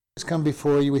Come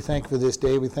before you. We thank you for this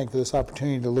day. We thank you for this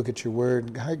opportunity to look at your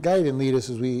word. Guide and lead us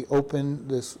as we open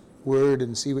this word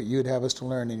and see what you would have us to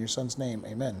learn. In your son's name,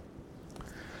 amen.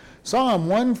 Psalm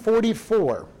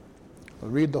 144.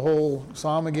 We'll read the whole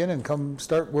psalm again and come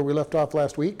start where we left off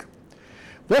last week.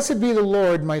 Blessed be the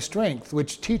Lord, my strength,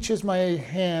 which teaches my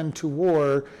hand to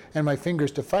war and my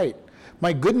fingers to fight.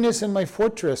 My goodness and my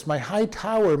fortress, my high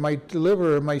tower, my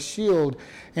deliverer, my shield,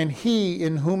 and he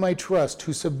in whom I trust,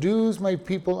 who subdues my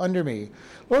people under me.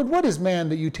 Lord, what is man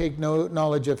that you take no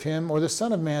knowledge of him, or the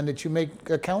son of man that you make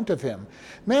account of him?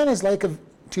 Man is like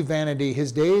to vanity.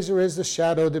 His days are as the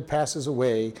shadow that passes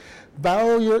away.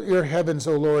 Bow your heavens,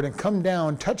 O Lord, and come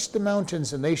down. Touch the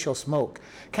mountains, and they shall smoke.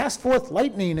 Cast forth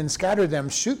lightning and scatter them.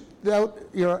 Shoot out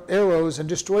your arrows and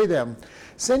destroy them.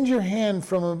 Send your hand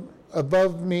from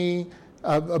above,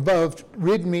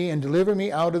 rid me and deliver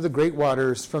me out of the great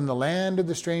waters, from the land of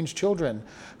the strange children,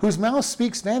 whose mouth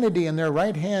speaks vanity, and their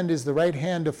right hand is the right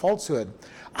hand of falsehood.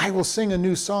 I will sing a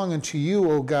new song unto you,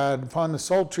 O God, upon the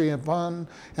psaltery, and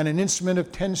an instrument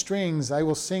of 10 strings. I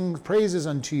will sing praises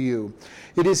unto you.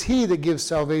 It is he that gives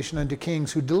salvation unto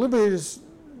kings, who delivers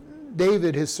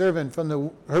David his servant from the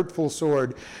hurtful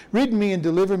sword. Rid me and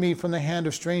deliver me from the hand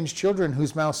of strange children,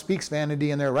 whose mouth speaks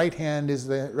vanity, and their right hand is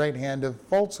the right hand of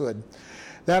falsehood.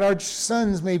 That our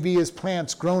sons may be as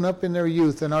plants grown up in their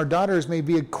youth, and our daughters may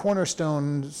be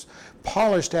cornerstones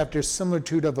polished after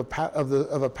similitude of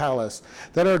a palace.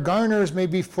 That our garners may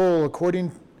be full,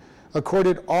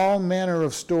 accorded all manner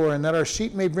of store, and that our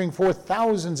sheep may bring forth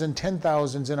thousands and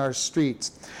 10,000s in our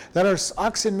streets. That our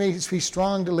oxen may be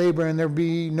strong to labor, and there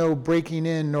be no breaking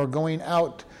in nor going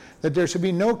out. That there should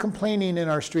be no complaining in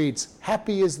our streets.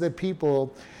 Happy is the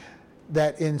people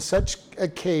that in such a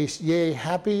case, yea,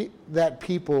 happy that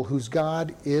people whose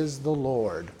God is the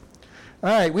Lord. All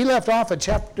right, we left off at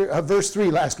verse 3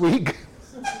 last week.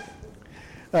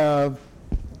 Lord,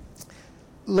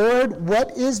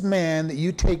 what is man that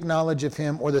you take knowledge of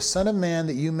him, or the son of man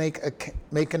that you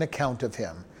make an account of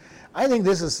him? I think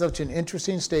this is such an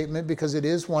interesting statement because it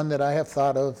is one that I have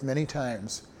thought of many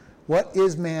times. What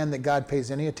is man that God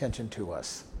pays any attention to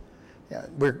us? Yeah,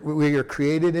 we are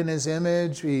created in his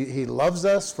image. He loves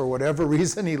us for whatever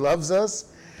reason he loves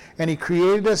us. And he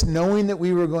created us knowing that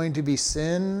we were going to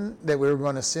sin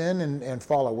and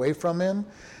fall away from him,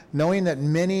 knowing that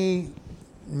many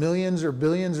millions or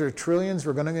billions or trillions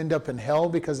were going to end up in hell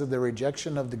because of the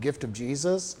rejection of the gift of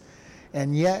Jesus.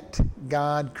 And yet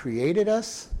God created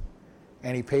us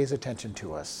and he pays attention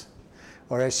to us.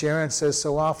 Or as Sharon says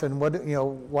so often,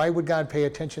 why would God pay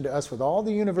attention to us with all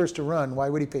the universe to run? Why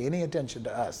would he pay any attention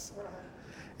to us?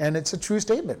 And it's a true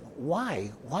statement.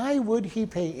 Why? Why would he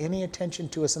pay any attention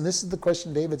to us? And this is the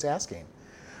question David's asking.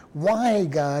 Why,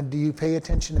 God, do you pay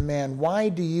attention to man? Why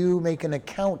do you make an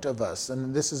account of us?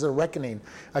 And this is a reckoning.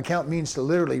 Account means to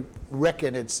literally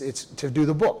reckon. It's to do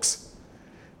the books,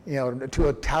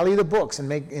 to tally the books and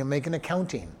make an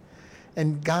accounting.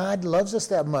 And God loves us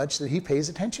that much that he pays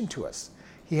attention to us.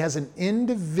 He has an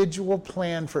individual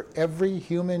plan for every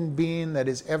human being that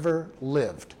has ever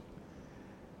lived.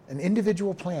 An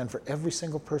individual plan for every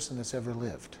single person that's ever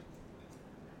lived.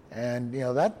 And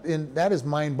that is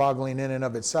mind-boggling in and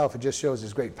of itself. It just shows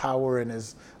his great power and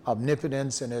his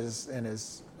omnipotence and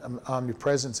his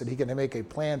omnipresence, that he can make a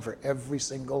plan for every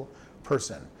single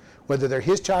person. Whether they're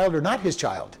his child or not his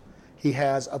child, he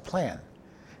has a plan.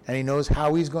 And he knows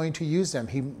how he's going to use them.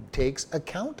 He takes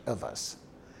account of us.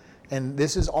 And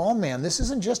this is all man. This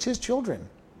isn't just his children.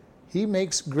 He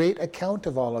makes great account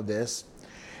of all of this.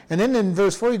 And then in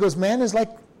verse 4 he goes, man is like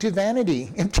to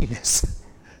vanity, emptiness.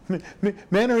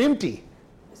 Men are empty.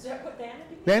 Is that what vanity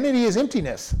is? Vanity is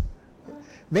emptiness.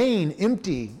 Vain,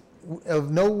 empty,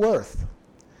 of no worth.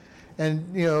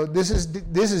 And this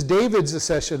is David's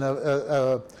assessment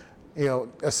of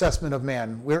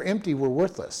man. We're empty, we're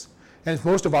worthless. And it's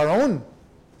most of our own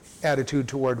attitude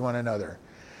toward one another.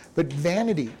 But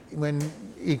vanity, when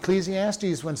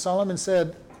Ecclesiastes, when Solomon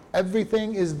said,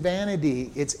 everything is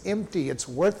vanity, it's empty, it's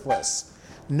worthless,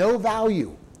 no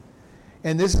value.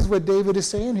 And this is what David is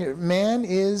saying here. Man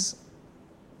is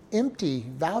empty,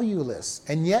 valueless,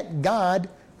 and yet God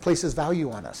places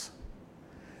value on us.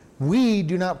 We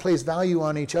do not place value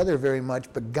on each other very much,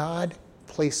 but God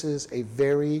places a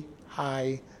very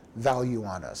high value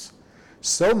on us.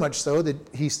 So much so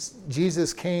that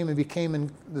Jesus came and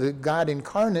became the God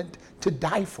incarnate to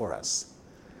die for us,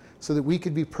 so that we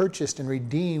could be purchased and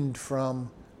redeemed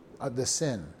from the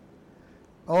sin.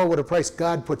 Oh, what a price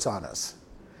God puts on us.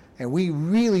 And we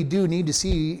really do need to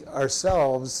see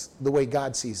ourselves the way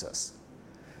God sees us.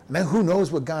 And then who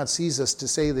knows what God sees us to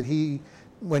say that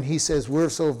when he says we're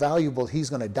so valuable,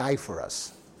 he's going to die for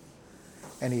us.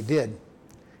 And he did.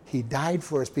 He died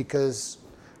for us because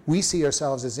we see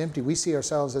ourselves as empty. We see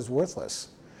ourselves as worthless.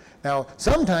 Now,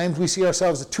 sometimes we see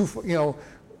ourselves as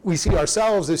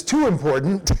too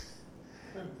important,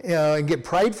 and get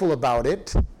prideful about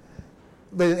it.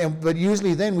 But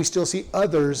usually then we still see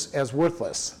others as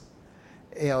worthless.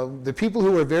 The people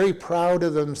who are very proud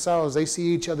of themselves, they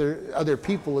see other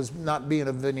people as not being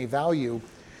of any value.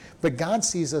 But God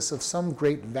sees us of some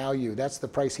great value. That's the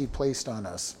price he placed on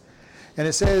us. And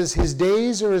it says, his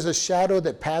days are as a shadow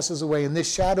that passes away. And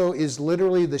this shadow is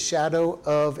literally the shadow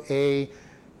of a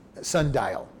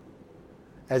sundial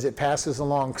as it passes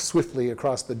along swiftly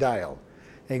across the dial.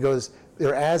 And he goes,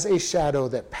 they're as a shadow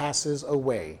that passes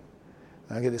away.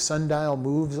 Okay, the sundial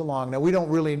moves along. Now, we don't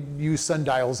really use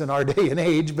sundials in our day and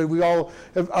age, but we all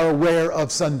are aware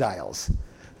of sundials.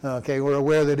 Okay, we're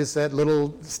aware that it's that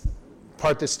little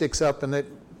part that sticks up and that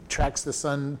tracks the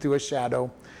sun through a shadow.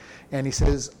 And he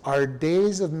says, our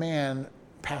days of man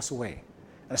pass away,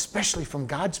 and especially from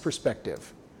God's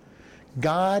perspective.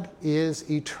 God is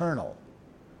eternal.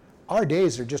 Our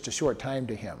days are just a short time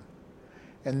to him.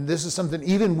 And this is something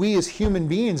even we as human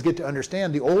beings get to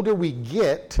understand. The older we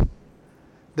get,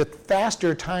 the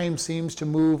faster time seems to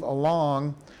move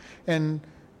along. And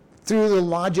through the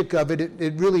logic of it,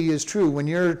 it really is true. When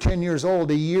you're 10 years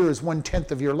old, a year is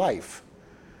 1/10 of your life.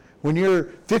 When you're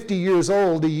 50 years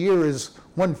old, a year is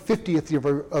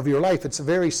 1/50th of your life. It's a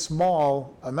very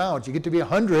small amount. You get to be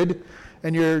 100,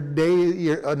 and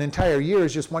an entire year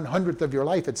is just 1/100th of your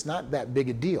life. It's not that big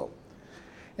a deal.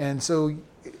 And so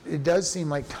it does seem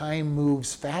like time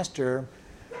moves faster.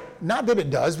 Not that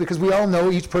it does, because we all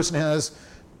know each person has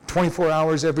 24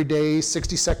 hours every day,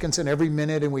 60 seconds in every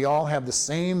minute, and we all have the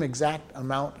same exact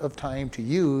amount of time to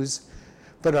use.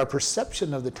 But our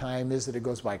perception of the time is that it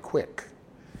goes by quick,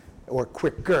 or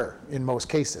quicker in most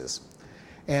cases.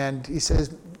 And he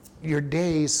says, your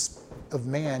days of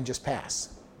man just pass.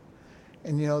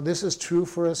 And this is true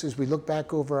for us as we look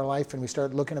back over our life and we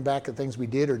start looking back at things we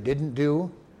did or didn't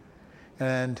do.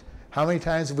 And how many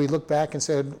times have we looked back and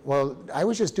said, well, I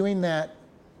was just doing that,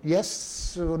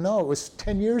 yes or no, it was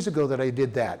 10 years ago that I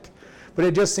did that. But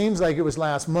it just seems like it was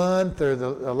last month or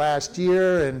the last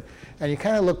year. And you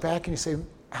kind of look back and you say,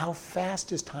 how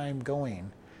fast is time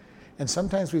going? And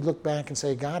sometimes we look back and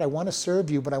say, God, I want to serve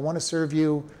you, but I want to serve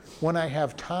you when I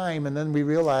have time. And then we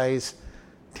realize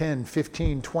 10,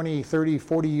 15, 20, 30,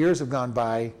 40 years have gone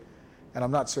by, and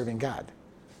I'm not serving God.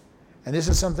 And this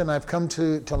is something I've come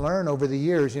to learn over the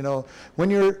years. When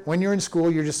you're in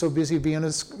school, you're just so busy being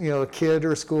a kid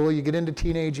or school. You get into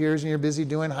teenage years and you're busy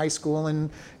doing high school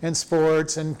and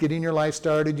sports and getting your life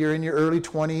started. You're in your early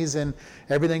 20s and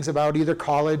everything's about either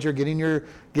college or getting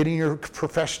your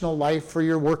professional life or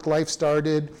your work life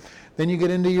started. Then you get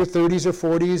into your 30s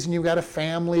or 40s and you've got a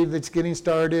family that's getting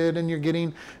started and you're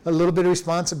getting a little bit of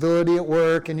responsibility at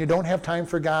work and you don't have time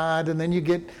for God. And then you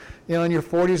get in your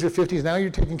 40s or 50s, now you're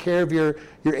taking care of your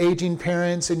aging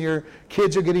parents and your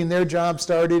kids are getting their job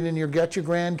started and you've got your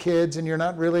grandkids and you're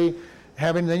not really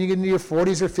then you get into your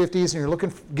 40s or 50s and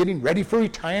you're getting ready for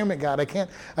retirement. God, I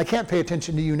can't pay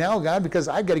attention to you now, God, because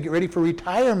I've got to get ready for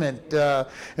retirement. And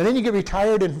then you get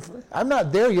retired, and I'm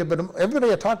not there yet, but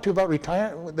everybody I talk to about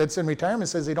that's in retirement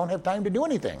says they don't have time to do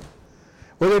anything,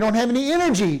 or they don't have any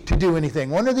energy to do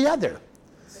anything, one or the other.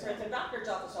 They're at the doctor's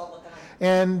office all the time.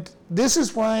 And this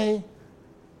is why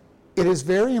it is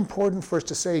very important for us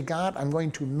to say, God, I'm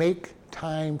going to make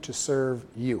time to serve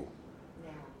you.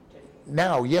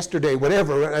 Now, yesterday,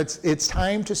 whatever, it's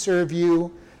time to serve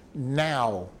you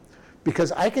now.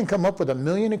 Because I can come up with a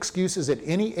million excuses at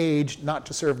any age not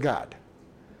to serve God.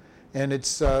 And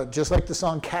it's just like the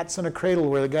song Cats in a Cradle,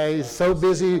 where the guy is so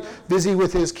busy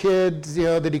with his kids,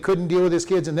 that he couldn't deal with his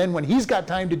kids. And then when he's got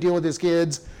time to deal with his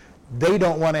kids, they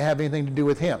don't want to have anything to do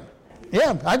with him.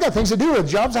 Yeah, I got things to do with.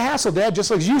 Job's a hassle, Dad.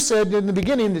 Just like you said in the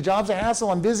beginning, the job's a hassle.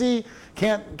 I'm busy,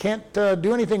 can't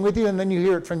do anything with you. And then you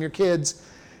hear it from your kids.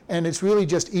 And it's really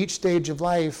just each stage of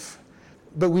life.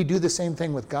 But we do the same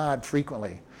thing with God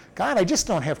frequently. God, I just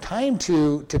don't have time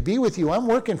to be with you. I'm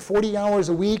working 40 hours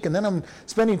a week, and then I'm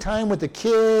spending time with the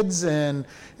kids. And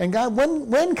God,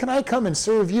 when can I come and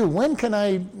serve you? When can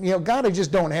I, God, I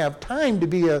just don't have time to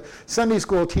be a Sunday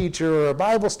school teacher or a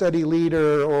Bible study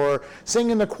leader or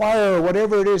sing in the choir or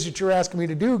whatever it is that you're asking me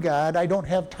to do, God. I don't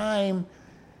have time.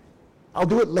 I'll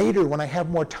do it later when I have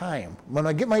more time. When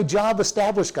I get my job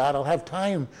established, God, I'll have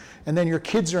time. And then your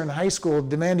kids are in high school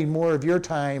demanding more of your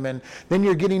time. And then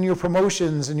you're getting your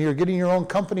promotions and you're getting your own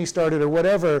company started or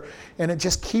whatever. And it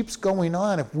just keeps going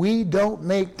on. If we don't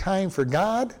make time for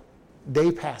God, day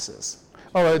passes.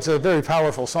 Oh, it's a very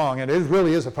powerful song. And it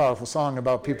really is a powerful song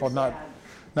about people not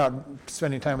not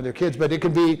spending time with their kids, but it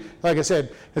could be, like I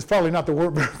said, it's probably not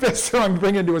the best song to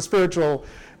bring into a spiritual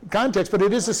context, but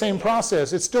it is the same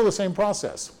process. It's still the same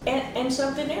process. And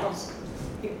something else.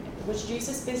 Was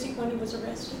Jesus busy when he was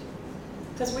arrested?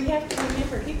 Because we have to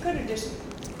remember, he could have just,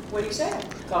 what he said,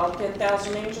 called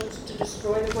 10,000 angels to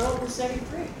destroy the world and set him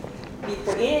free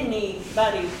before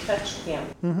anybody touched him.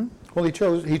 Mm-hmm. Well, he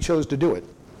chose to do it.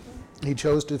 He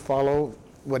chose to follow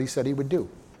what he said he would do.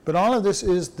 But all of this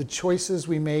is the choices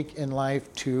we make in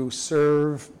life to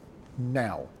serve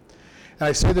now. And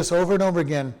I say this over and over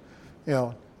again,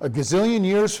 a gazillion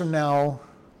years from now,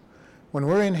 when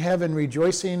we're in heaven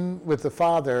rejoicing with the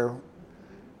Father,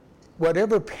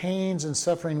 whatever pains and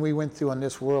suffering we went through in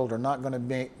this world are not going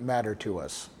to matter to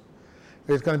us.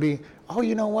 It's going to be, oh,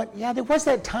 you know what? Yeah, there was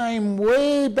that time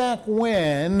way back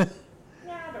when,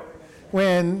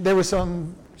 when there was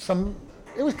some.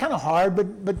 It was kind of hard,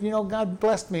 but God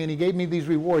blessed me and he gave me these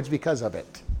rewards because of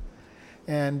it.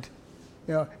 And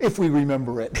if we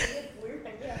remember it.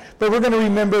 But we're going to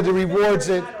remember the rewards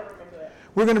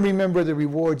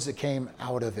that came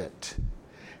out of it.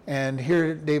 And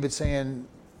here David's saying,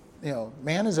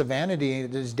 man is a vanity,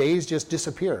 his days just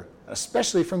disappear,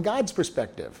 especially from God's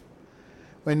perspective.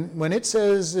 When it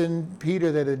says in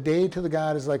Peter that a day to the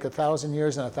God is like 1,000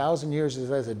 years and 1,000 years is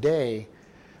as a day,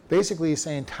 basically he's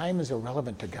saying time is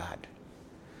irrelevant to God.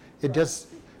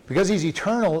 Because he's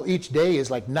eternal, each day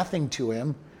is like nothing to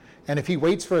him. And if he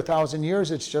waits for 1,000 years,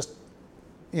 it's just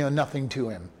nothing to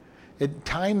him.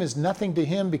 Time is nothing to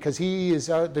him because he is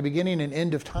at the beginning and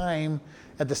end of time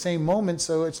at the same moment,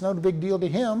 so it's not a big deal to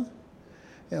him.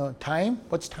 Time,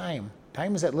 what's time?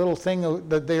 Time is that little thing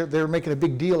that they're making a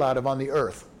big deal out of on the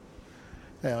earth.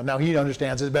 Now he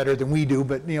understands it better than we do,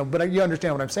 but you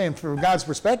understand what I'm saying. From God's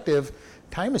perspective,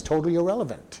 time is totally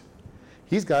irrelevant.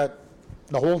 He's got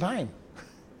the whole time,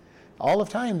 all of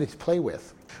time to play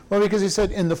with. Well, because he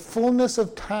said, in the fullness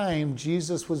of time,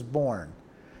 Jesus was born.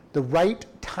 The right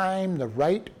time, the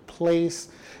right place.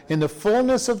 In the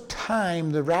fullness of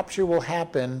time, the rapture will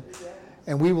happen,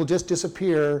 and we will just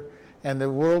disappear, and the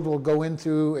world will go in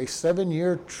through a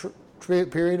 7-year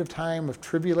period of time of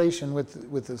tribulation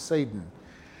with Satan.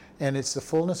 And it's the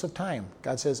fullness of time.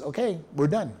 God says, okay, we're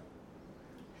done.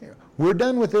 We're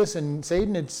done with this, and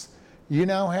Satan, you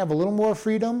now have a little more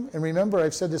freedom. And remember,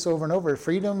 I've said this over and over,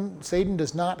 Satan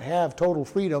does not have total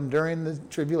freedom during the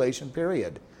tribulation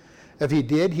period. If he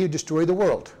did, he would destroy the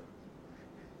world.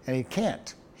 And he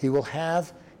can't. He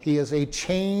is a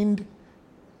chained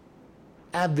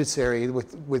adversary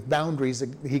with boundaries.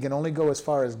 He can only go as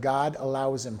far as God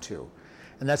allows him to.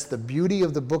 And that's the beauty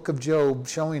of the book of Job,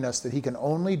 showing us that he can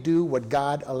only do what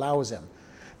God allows him.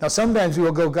 Now sometimes we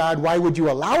will go, God, why would you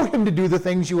allow him to do the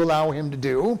things you allow him to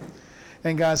do?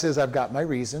 And God says, I've got my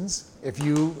reasons. If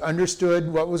you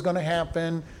understood what was going to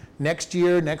happen next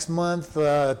year, next month,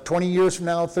 20 years from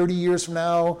now, 30 years from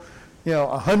now,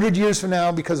 100 years from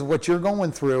now, because of what you're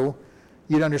going through,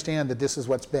 you'd understand that this is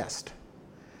what's best.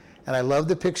 And I love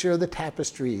the picture of the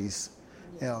tapestries.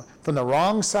 From the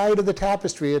wrong side of the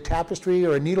tapestry, a tapestry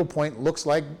or a needlepoint looks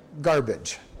like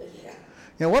garbage.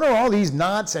 What are all these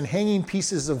knots and hanging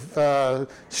pieces of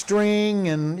string?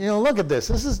 And look at this.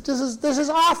 This is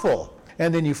awful.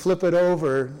 And then you flip it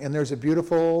over, and there's a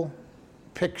beautiful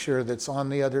picture that's on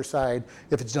the other side,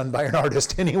 if it's done by an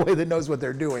artist anyway that knows what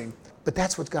they're doing. But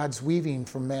that's what God's weaving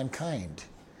from mankind,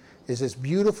 is this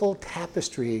beautiful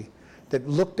tapestry that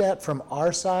looked at from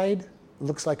our side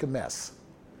looks like a mess.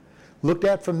 Looked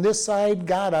at from this side,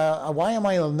 God, why am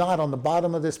I not on the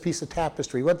bottom of this piece of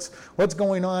tapestry? What's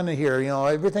going on here?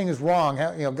 Everything is wrong.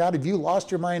 God, have you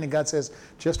lost your mind? And God says,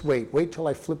 just wait till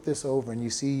I flip this over and you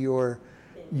see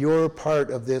your part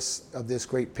of this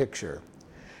great picture.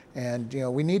 And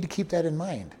we need to keep that in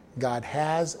mind. God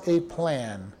has a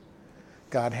plan.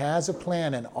 God has a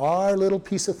plan, and our little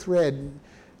piece of thread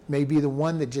may be the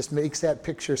one that just makes that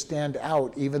picture stand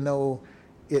out, even though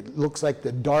it looks like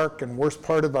the dark and worst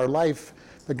part of our life.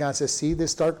 But God says, see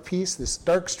this dark piece, this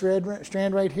dark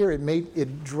strand right here?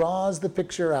 It draws the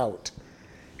picture out.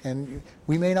 And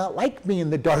we may not like being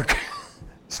the dark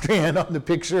strand on the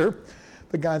picture,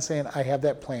 but God's saying, I have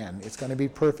that plan. It's going to be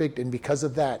perfect, and because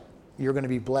of that, you're going to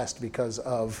be blessed because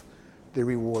of the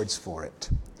rewards for it.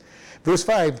 Verse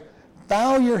 5,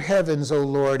 bow your heavens, O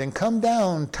Lord, and come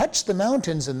down, touch the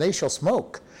mountains, and they shall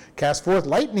smoke. Cast forth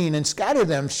lightning and scatter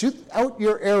them. Shoot out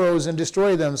your arrows and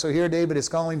destroy them. So here David is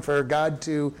calling for God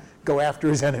to go after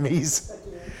his enemies.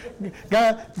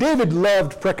 David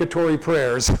loved precatory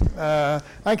prayers.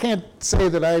 I can't say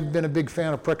that I've been a big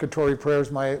fan of precatory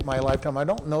prayers my lifetime. I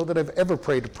don't know that I've ever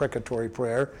prayed a precatory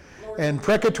prayer. And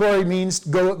precatory means,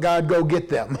 God, go get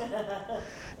them.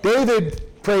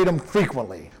 David prayed them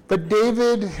frequently. But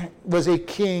David was a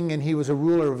king and he was a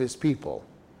ruler of his people.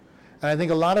 And I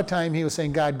think a lot of time he was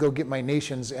saying, God, go get my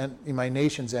nation's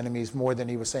enemies more than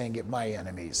he was saying, get my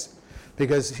enemies.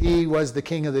 Because he was the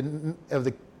king of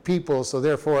the people, so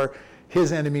therefore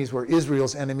his enemies were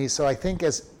Israel's enemies. So I think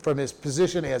from his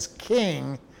position as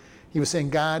king, he was saying,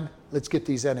 God, let's get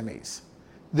these enemies.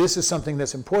 This is something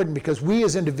that's important because we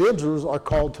as individuals are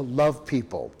called to love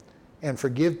people and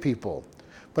forgive people.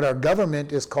 But our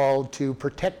government is called to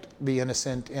protect the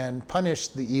innocent and punish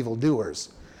the evildoers.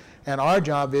 And our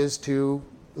job is to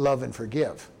love and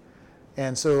forgive.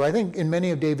 And so I think in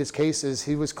many of David's cases,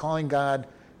 he was calling God,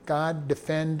 God,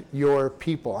 defend your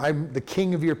people. I'm the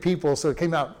king of your people. So it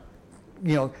came out,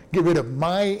 get rid of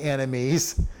my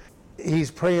enemies. He's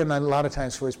praying a lot of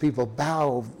times for his people,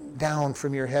 bow down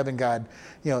from your heaven, God.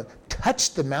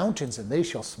 Touch the mountains and they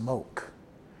shall smoke.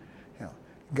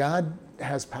 God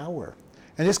has power.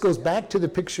 And this goes back to the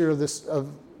picture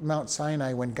of Mount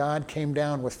Sinai when God came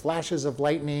down with flashes of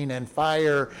lightning and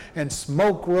fire and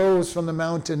smoke rose from the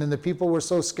mountain, and the people were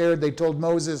so scared they told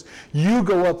Moses, you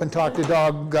go up and talk to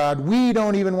God. We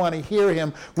don't even want to hear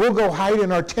him. We'll go hide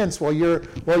in our tents while you're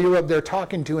up there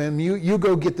talking to him. You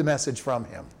go get the message from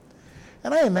him.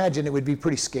 And I imagine it would be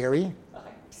pretty scary. I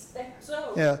expect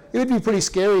so. Yeah, it would be pretty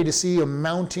scary to see a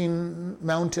mountain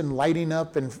lighting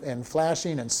up and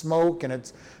flashing and smoke, and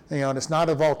it's not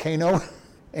a volcano.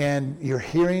 And you're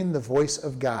hearing the voice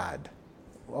of God.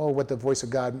 Oh, what the voice of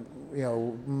God,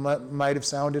 might have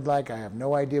sounded like, I have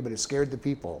no idea, but it scared the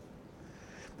people.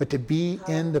 But to be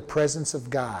in the presence of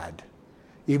God,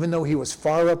 even though he was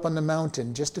far up on the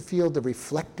mountain, just to feel the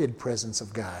reflected presence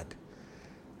of God.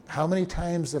 How many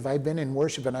times have I been in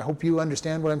worship, and I hope you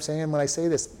understand what I'm saying when I say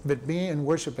this, but being in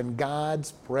worship and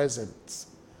God's presence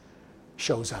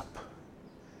shows up.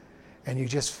 And you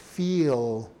just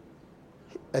feel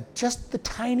just the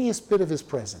tiniest bit of his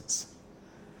presence.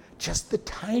 Just the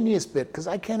tiniest bit, because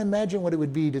I can't imagine what it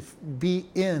would be to be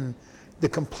in the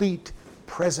complete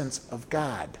presence of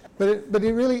God. But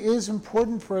it really is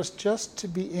important for us just to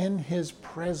be in his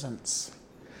presence.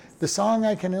 The song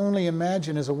I Can Only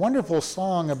Imagine is a wonderful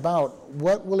song about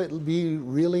what will it be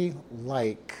really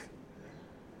like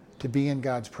to be in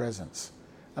God's presence.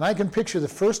 And I can picture the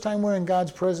first time we're in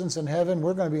God's presence in heaven,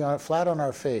 we're going to be flat on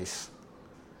our face.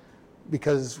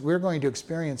 Because we're going to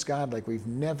experience God like we've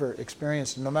never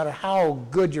experienced, no matter how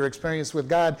good your experience with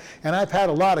God. And I've had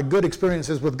a lot of good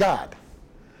experiences with God.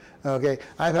 Okay,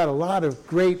 I've had a lot of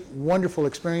great, wonderful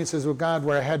experiences with God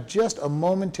where I had just a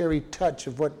momentary touch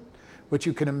of what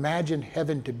you can imagine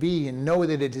heaven to be, and know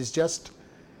that it is just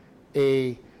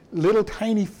a little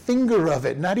tiny finger of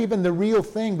it, not even the real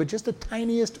thing, but just the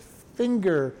tiniest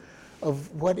finger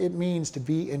of what it means to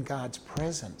be in God's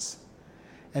presence.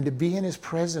 And to be in his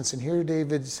presence, and hear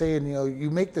David saying, you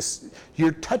make this,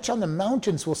 your touch on the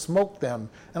mountains will smoke them.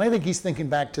 And I think he's thinking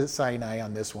back to Sinai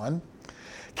on this one.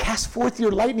 Cast forth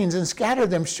your lightnings and scatter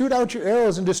them. Shoot out your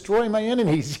arrows and destroy my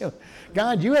enemies.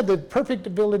 God, you have the perfect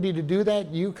ability to do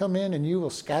that. You come in and you will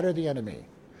scatter the enemy.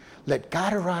 Let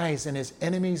God arise and his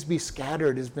enemies be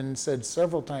scattered has been said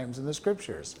several times in the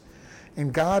scriptures.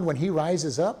 And God, when he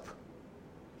rises up,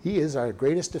 he is our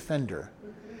greatest defender.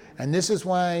 And this is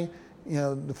why,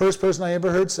 the first person I ever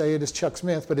heard say it is Chuck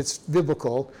Smith, but it's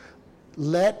biblical.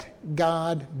 Let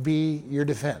God be your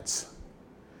defense.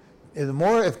 And the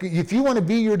more, if you want to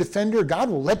be your defender, God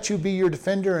will let you be your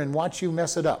defender and watch you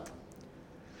mess it up.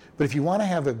 But if you want to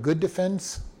have a good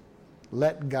defense,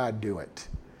 let God do it.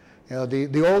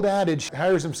 The old adage,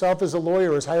 hires himself as a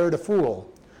lawyer is hired a fool.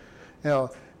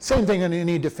 Same thing in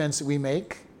any defense that we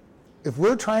make. If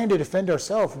we're trying to defend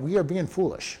ourselves, we are being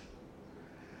foolish.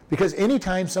 Because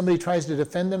anytime somebody tries to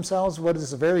defend themselves, what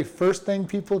is the very first thing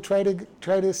people try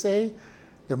to say?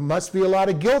 There must be a lot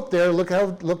of guilt there. Look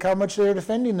how much they're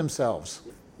defending themselves.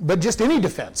 But just any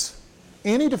defense,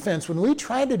 when we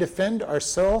try to defend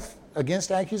ourselves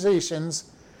against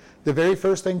accusations, the very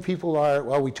first thing people are,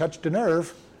 well, we touched a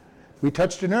nerve. We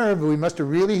must have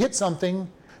really hit something.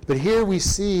 But here we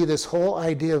see this whole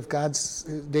idea of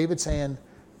David saying,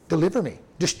 deliver me,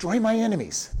 destroy my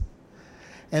enemies.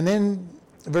 And then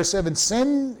verse 7,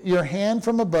 send your hand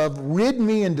from above, rid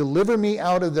me and deliver me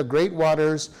out of the great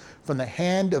waters from the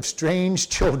hand of strange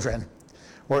children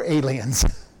or aliens.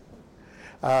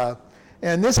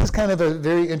 And this is kind of a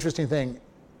very interesting thing.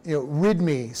 Rid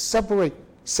me,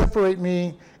 separate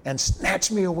me, and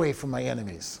snatch me away from my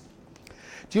enemies.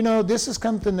 Do you know, this is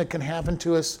something that can happen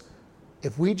to us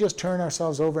if we just turn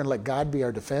ourselves over and let God be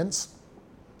our defense.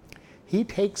 He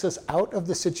takes us out of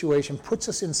the situation, puts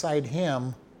us inside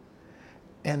him,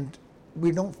 and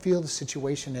we don't feel the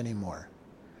situation anymore.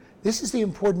 This is the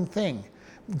important thing.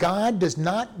 God does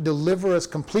not deliver us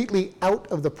completely out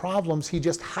of the problems. He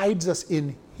just hides us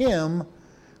in him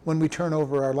when we turn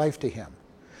over our life to him.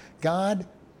 God,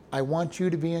 I want you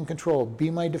to be in control.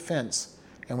 Be my defense.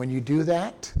 And when you do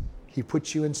that, he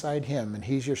puts you inside him, and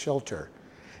he's your shelter.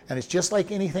 And it's just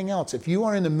like anything else. If you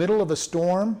are in the middle of a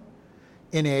storm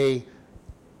in a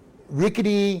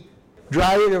rickety,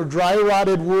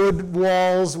 dry-rotted wood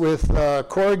walls with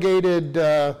corrugated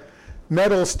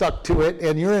metal stuck to it,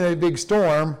 and you're in a big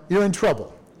storm, you're in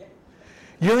trouble.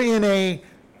 You're in a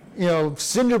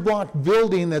cinder block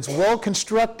building that's well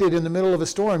constructed in the middle of a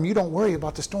storm, you don't worry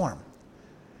about the storm.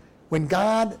 When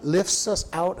God lifts us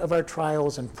out of our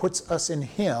trials and puts us in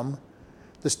him,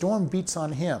 the storm beats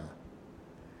on him.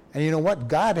 And you know what?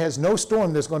 God has no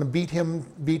storm that's going to beat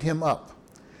him up.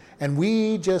 And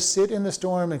we just sit in the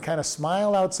storm and kind of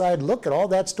smile outside, look at all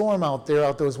that storm out there,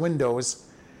 out those windows,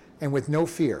 and with no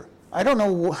fear. I don't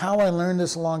know how I learned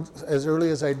this as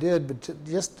early as I did, but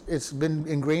it's been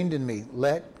ingrained in me.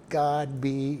 Let God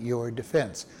be your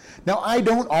defense. Now, I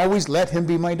don't always let him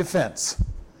be my defense,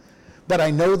 but I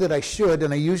know that I should,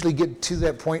 and I usually get to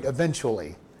that point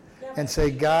eventually and say,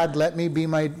 God, let me be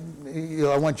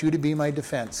I want you to be my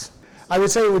defense. I would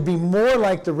say it would be more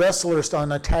like the wrestlers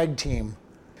on a tag team.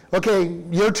 Okay,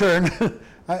 your turn.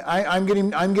 I'm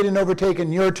getting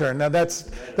overtaken. Your turn. Now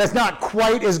that's not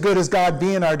quite as good as God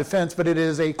being our defense, but it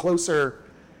is a closer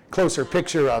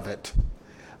picture of it.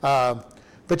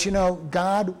 But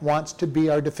God wants to be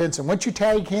our defense, and once you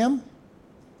tag him,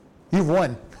 you've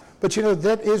won. But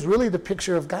that is really the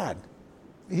picture of God.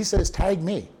 He says, "Tag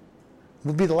me." It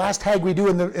will be the last tag we do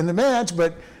in the match,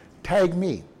 but tag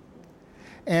me.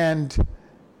 And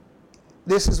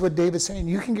this is what David's saying.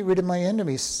 You can get rid of my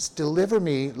enemies, deliver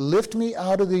me, lift me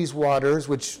out of these waters,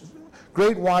 which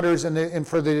great waters, and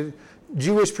for the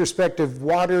Jewish perspective,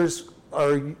 waters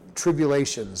are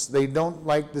tribulations. They don't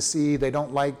like the sea. They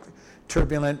don't like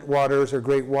turbulent waters or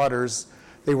great waters.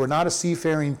 They were not a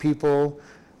seafaring people.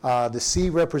 The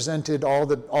sea represented all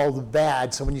the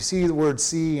bad. So when you see the word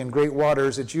sea and great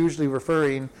waters, it's usually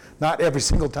referring, not every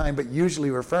single time, but usually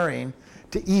referring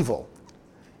to evil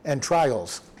and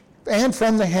trials. And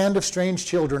from the hand of strange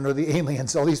children, or the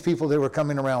aliens, all these people that were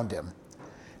coming around him.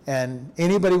 And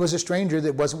anybody was a stranger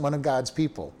that wasn't one of God's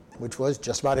people, which was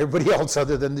just about everybody else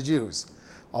other than the Jews.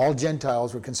 All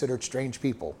Gentiles were considered strange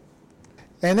people.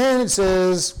 And then it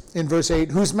says in verse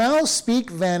 8, whose mouths speak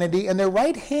vanity, and their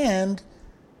right hand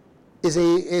is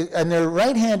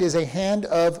a hand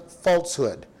of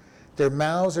falsehood. Their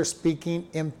mouths are speaking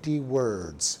empty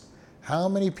words. How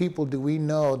many people do we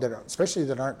know especially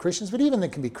that aren't Christians, but even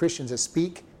that can be Christians, that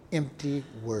speak empty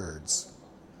words?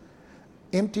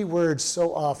 Empty words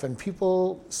so often.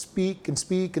 People speak and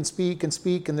speak and speak and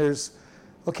speak, and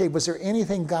was there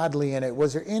anything godly in it?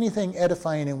 Was there anything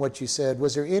edifying in what you said?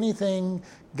 Was there anything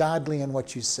godly in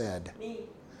what you said? Me.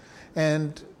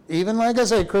 And even, like I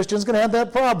say, Christians can have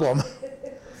that problem.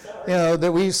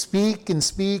 That we speak and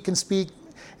speak and speak.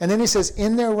 And then he says,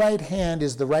 in their right hand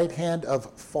is the right hand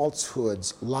of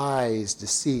falsehoods, lies,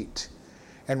 deceit.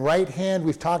 And right hand,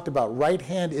 we've talked about, right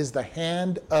hand is the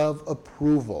hand of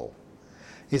approval.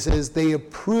 He says they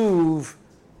approve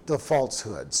the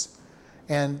falsehoods.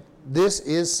 And this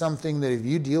is something that if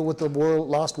you deal with the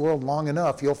lost world long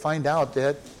enough, you'll find out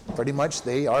that pretty much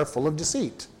they are full of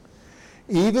deceit.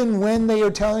 Even when they are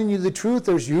telling you the truth,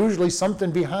 there's usually something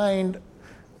behind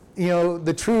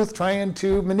the truth trying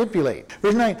to manipulate.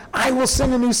 Verse 9, I will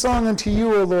sing a new song unto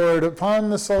you, O Lord. Upon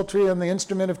the psaltery and the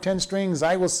instrument of 10 strings,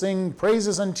 I will sing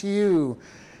praises unto you.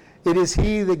 It is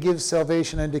he that gives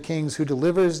salvation unto kings, who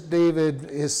delivers David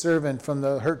his servant from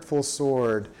the hurtful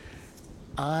sword.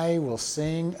 I will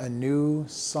sing a new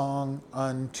song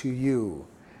unto you.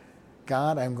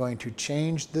 God, I'm going to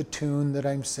change the tune that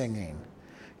I'm singing.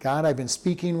 God, I've been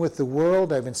speaking with the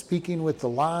world. I've been speaking with the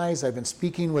lies. I've been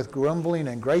speaking with grumbling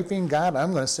and griping. God,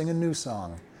 I'm going to sing a new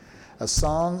song, a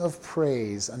song of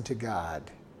praise unto God.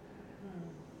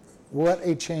 What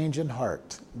a change in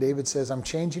heart. David says, I'm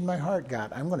changing my heart,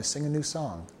 God. I'm going to sing a new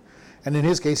song. And in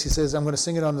his case, he says, I'm going to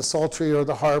sing it on the psaltery or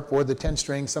the harp or the 10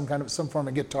 strings, some form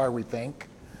of guitar, we think,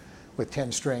 with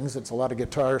 10 strings. It's a lot of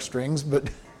guitar strings, but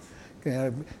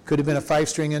could have been a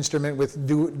 5-string instrument with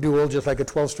dual, just like a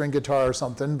 12-string guitar or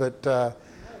something. But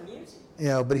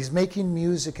but he's making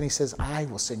music, and he says, "I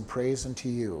will sing praise unto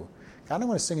you." God, I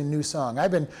want to sing a new song. I've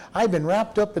been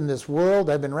wrapped up in this world.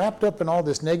 I've been wrapped up in all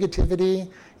this negativity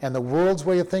and the world's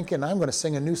way of thinking. I'm going to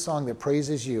sing a new song that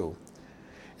praises you.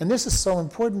 And this is so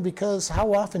important because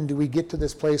how often do we get to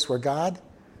this place where, God,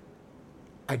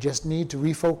 I just need to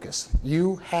refocus.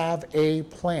 You have a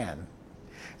plan.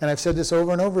 And I've said this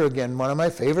over and over again. One of my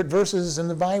favorite verses in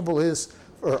the Bible is,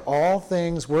 for all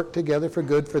things work together for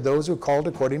good for those who are called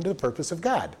according to the purpose of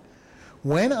God.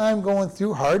 When I'm going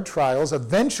through hard trials,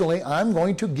 eventually I'm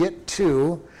going to get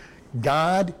to,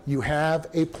 God, you have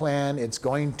a plan. It's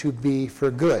going to be for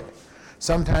good.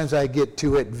 Sometimes I get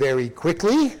to it very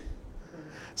quickly.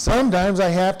 Sometimes I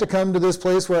have to come to this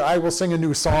place where I will sing a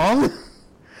new song.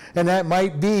 And that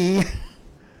might be,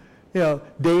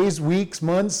 days, weeks,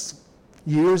 months,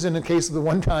 years in the case of the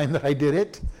one time that I did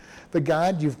it. But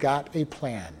God, you've got a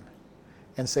plan.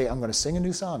 And say, I'm going to sing a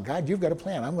new song. God, you've got a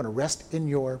plan. I'm going to rest in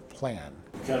your plan.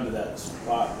 Come to that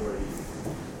spot where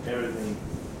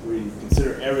you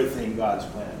consider everything God's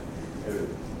plan.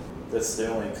 Everything. That's the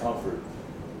only comfort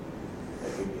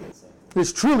that can be in something.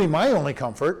 It's truly my only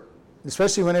comfort,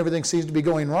 especially when everything seems to be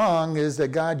going wrong, is that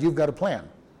God, you've got a plan.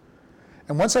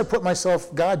 And once I put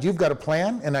myself, God, you've got a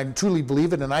plan, and I truly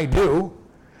believe it, and I do,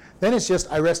 then it's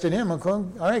just, I rest in him. I'm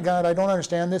going, all right, God, I don't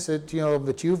understand this,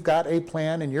 but you've got a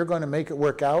plan, and you're going to make it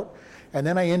work out. And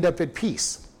then I end up at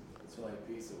peace. It's like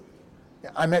peace that we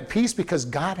can. I'm at peace because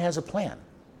God has a plan,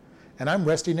 and I'm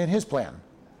resting in his plan.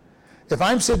 If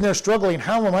I'm sitting there struggling,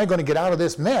 how am I going to get out of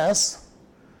this mess?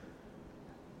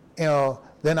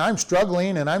 Then I'm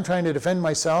struggling, and I'm trying to defend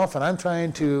myself, and I'm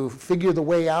trying to figure the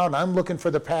way out, and I'm looking for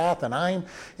the path, and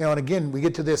and again, we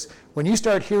get to this, when you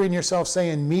start hearing yourself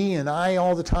saying me and I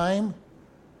all the time,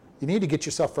 you need to get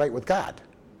yourself right with God,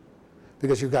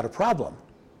 because you've got a problem.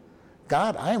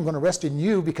 God, I am going to rest in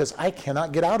you because I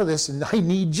cannot get out of this, and I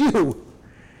need you.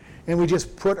 And we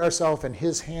just put ourselves in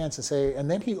his hands and say, and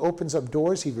then he opens up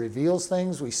doors, he reveals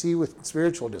things we see with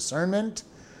spiritual discernment.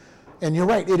 And you're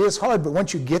right, it is hard, but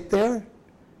once you get there,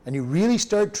 and you really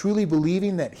start truly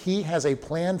believing that he has a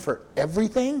plan for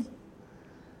everything,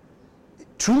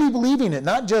 truly believing it,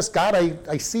 not just, God,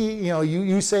 I see,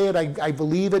 you say it, I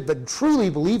believe it, but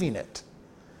truly believing it.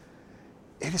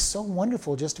 It is so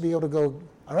wonderful just to be able to go,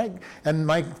 all right. And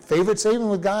my favorite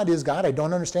statement with God is, God, I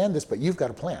don't understand this, but you've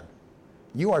got a plan.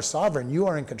 You are sovereign, you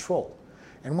are in control.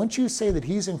 And once you say that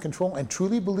he's in control and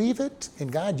truly believe it, in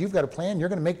God, you've got a plan, you're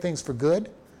going to make things for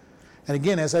good. And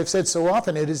again, as I've said so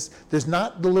often, there's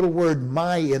not the little word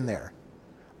my in there.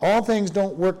 All things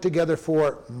don't work together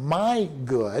for my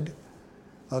good.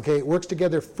 Okay, it works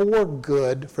together for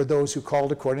good for those who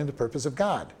called according to the purpose of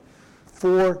God.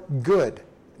 For good.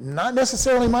 Not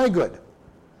necessarily my good.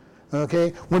 Okay,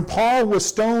 when Paul was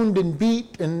stoned and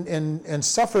beat and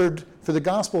suffered for the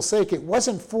gospel's sake, it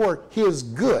wasn't for his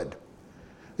good.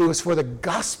 It was for the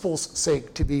gospel's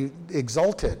sake to be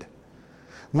exalted.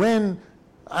 When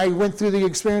I went through the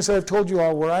experience that I've told you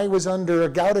all, where I was under a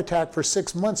gout attack for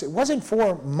 6 months. It wasn't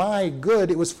for my good.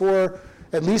 It was for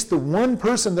at least the one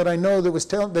person that I know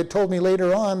that told me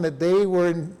later on that they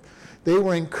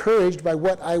were encouraged by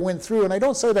what I went through. And I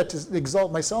don't say that to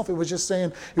exalt myself. It was just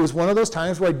saying it was one of those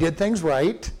times where I did things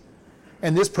right,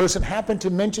 and this person happened to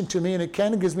mention to me, and it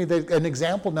kind of gives me an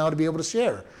example now to be able to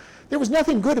share. There was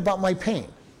nothing good about my pain.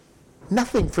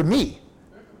 Nothing for me.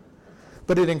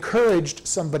 But it encouraged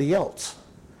somebody else.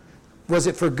 Was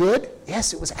it for good?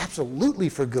 Yes, it was absolutely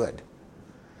for good.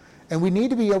 And we need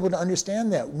to be able to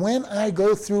understand that when I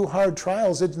go through hard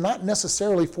trials, it's not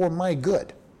necessarily for my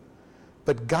good,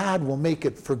 but God will make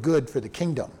it for good for the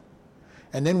kingdom.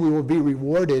 And then we will be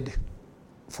rewarded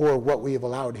for what we have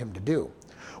allowed him to do.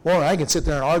 Or I can sit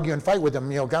there and argue and fight with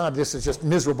him, God, this is just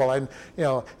miserable. And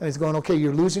he's going, okay,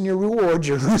 you're losing your rewards,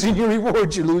 you're losing your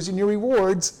rewards, you're losing your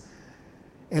rewards.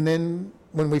 And then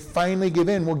when we finally give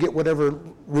in, we'll get whatever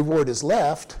reward is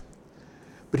left.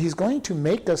 But he's going to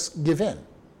make us give in.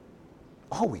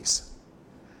 Always.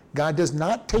 God does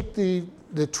not take the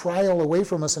trial away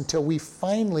from us until we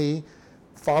finally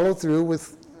follow through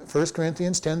with 1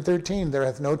 Corinthians 10:13. There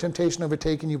hath no temptation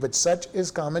overtaken you, but such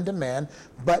is common to man.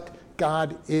 But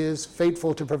God is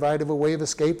faithful to provide a way of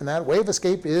escape, and that way of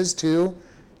escape is to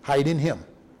hide in him.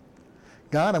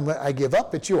 God, I give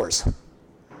up, it's yours.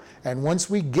 And once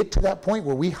we get to that point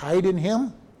where we hide in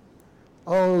him,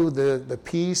 the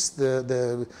peace,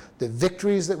 the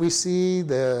victories that we see,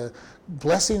 the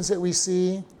blessings that we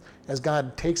see, as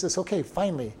God takes us, okay,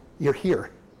 finally, you're here.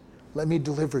 Let me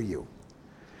deliver you.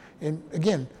 And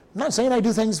again, I'm not saying I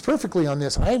do things perfectly on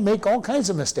this. I make all kinds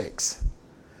of mistakes.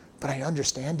 But I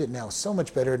understand it now so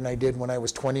much better than I did when I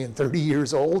was 20 and 30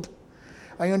 years old.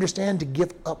 I understand to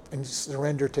give up and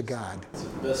surrender to God. So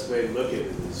the best way to look at it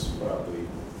is probably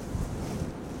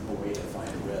a way to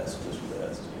find rest, just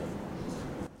rest.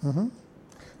 Mm-hmm.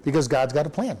 Because God's got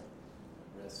a plan.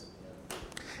 Rest,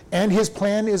 And his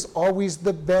plan is always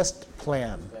the best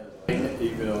plan.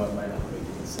 Even though it might not make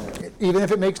any sense. Even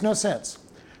if it makes no sense.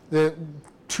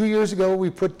 2 years ago, we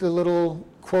put the little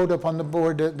quote up on the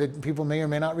board that people may or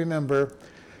may not remember.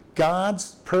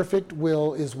 God's perfect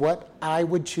will is what I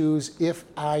would choose if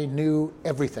I knew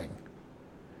everything.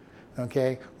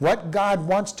 Okay? What God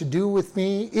wants to do with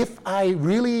me, if I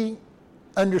really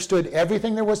understood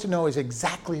everything there was to know, is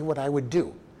exactly what I would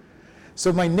do.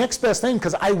 So my next best thing,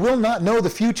 because I will not know the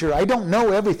future, I don't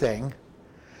know everything,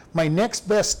 my next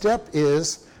best step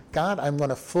is, God, I'm going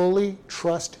to fully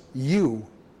trust you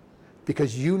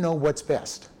because you know what's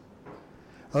best.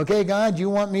 Okay, God, you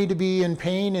want me to be in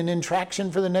pain and in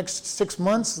traction for the next 6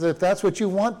 months? If that's what you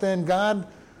want, then God,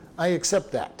 I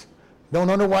accept that. Don't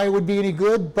know why it would be any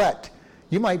good, but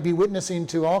you might be witnessing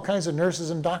to all kinds of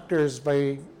nurses and doctors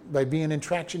by being in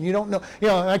traction. You don't know.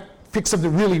 I picked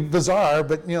something really bizarre,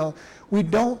 but we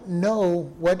don't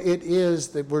know what it is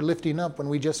that we're lifting up when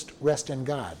we just rest in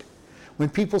God. When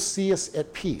people see us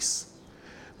at peace.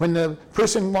 When the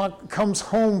person comes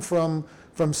home from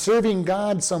serving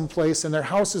God someplace and their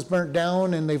house is burnt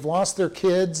down and they've lost their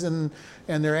kids and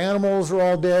their animals are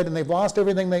all dead and they've lost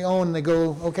everything they own, and they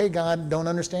go, okay, God, don't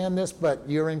understand this, but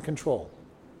you're in control.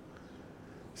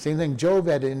 Same thing Job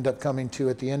had to end up coming to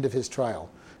at the end of his trial.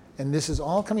 And this is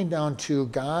all coming down to,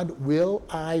 God, will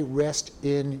I rest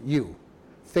in you?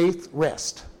 Faith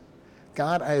rest.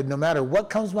 God, no matter what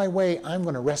comes my way, I'm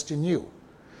going to rest in you.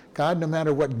 God, no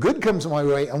matter what good comes my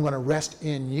way, I'm going to rest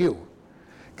in you.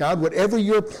 God, whatever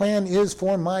your plan is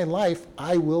for my life,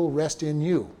 I will rest in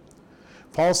you.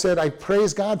 Paul said, I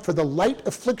praise God for the light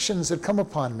afflictions that come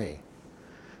upon me.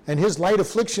 And his light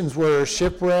afflictions were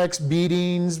shipwrecks,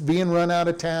 beatings, being run out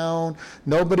of town,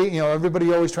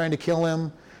 everybody always trying to kill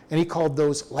him. And he called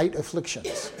those light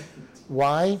afflictions.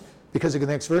 Why? Because the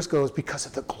next verse goes, because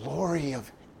of the glory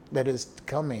that is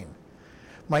coming.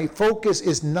 My focus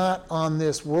is not on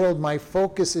this world. My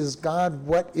focus is, God,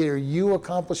 what are you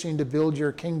accomplishing to build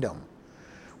your kingdom?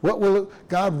 What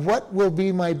will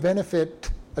be my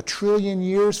benefit 1 trillion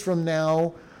years from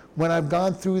now when I've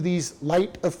gone through these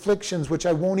light afflictions, which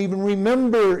I won't even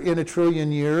remember in 1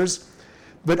 trillion years,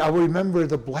 but I'll remember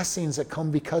the blessings that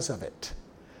come because of it,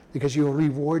 because you'll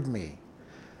reward me.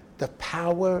 The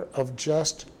power of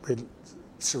just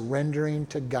surrendering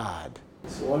to God.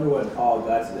 So I wonder when Paul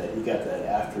got to that. He got that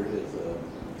after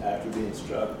being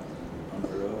struck on the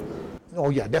road? Oh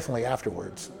yeah, definitely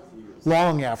afterwards.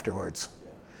 Long afterwards.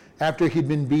 After he'd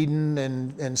been beaten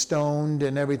and stoned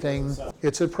and everything.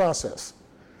 It's a process.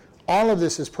 All of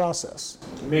this is process.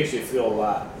 It makes you feel a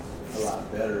lot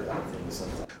better about things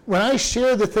sometimes. When I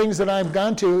share the things that I've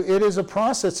gone to, it is a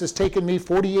process that's taken me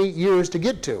 48 years to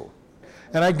get to.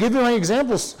 And I give you my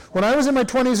examples. When I was in my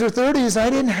 20s or 30s, I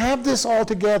didn't have this all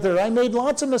together. I made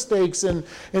lots of mistakes and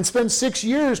spent 6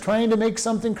 years trying to make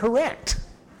something correct.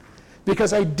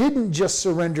 Because I didn't just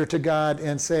surrender to God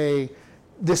and say,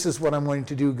 this is what I'm going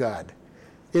to do, God.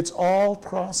 It's all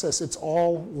process. It's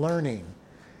all learning.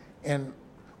 And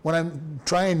what I'm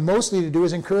trying mostly to do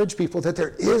is encourage people that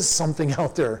there is something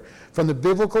out there from the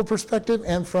biblical perspective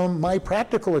and from my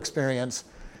practical experience.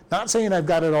 Not saying I've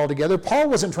got it all together. Paul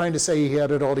wasn't trying to say he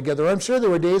had it all together. I'm sure there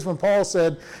were days when Paul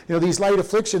said, these light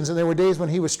afflictions, and there were days when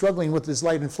he was struggling with his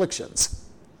light afflictions.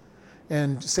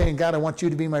 And saying, God, I want you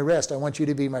to be my rest. I want you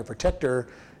to be my protector,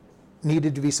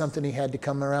 needed to be something he had to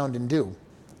come around and do.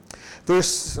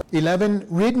 Verse 11,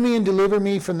 rid me and deliver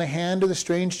me from the hand of the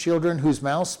strange children whose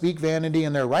mouths speak vanity,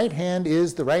 and their right hand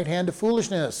is the right hand of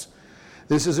foolishness.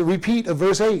 This is a repeat of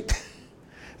verse 8.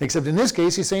 Except in this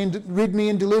case, he's saying, rid me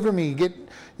and deliver me.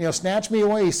 Snatch me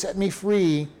away, set me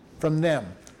free from them.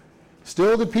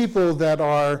 Still the people that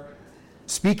are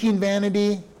speaking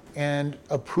vanity and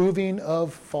approving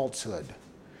of falsehood.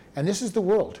 And this is the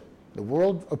world. The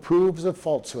world approves of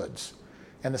falsehoods.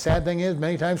 And the sad thing is,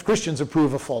 many times Christians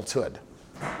approve of falsehood.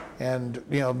 And,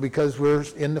 because we're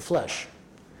in the flesh.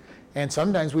 And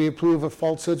sometimes we approve of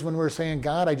falsehoods when we're saying,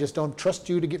 God, I just don't trust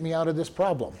you to get me out of this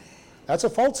problem. That's a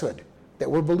falsehood that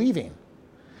we're believing.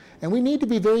 And we need to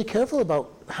be very careful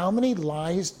about how many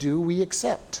lies do we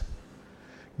accept.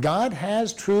 God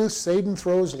has truth, Satan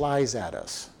throws lies at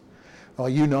us. Well,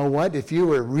 you know what? If you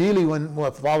were really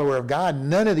a follower of God,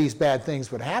 none of these bad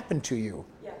things would happen to you.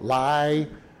 Yeah.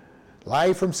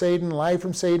 Lie from Satan, but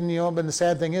the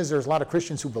sad thing is there's a lot of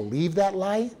Christians who believe that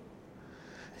lie.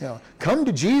 Come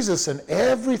to Jesus and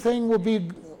everything will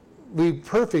be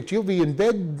perfect. You'll be in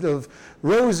bed of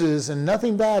roses and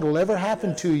nothing bad will ever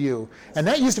happen to you. And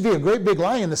that used to be a great big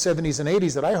lie in the 70s and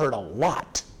 80s that I heard a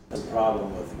lot. That's the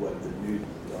problem with what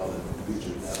all the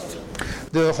preachers now.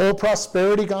 The whole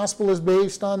prosperity gospel is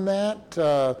based on that.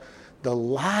 The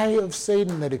lie of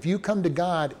Satan that if you come to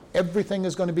God, everything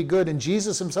is going to be good. And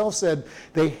Jesus himself said,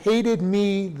 they hated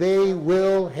me, they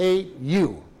will hate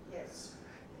you. Yes.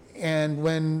 And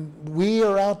when we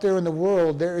are out there in the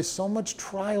world, there is so much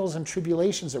trials and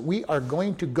tribulations that we are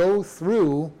going to go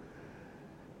through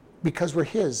because we're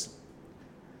His.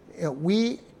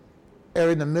 We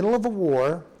are in the middle of a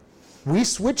war. We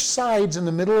switch sides in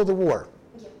the middle of the war.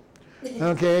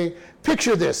 Okay?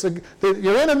 Picture this.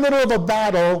 You're in the middle of a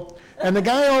battle, and the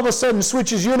guy all of a sudden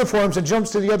switches uniforms and jumps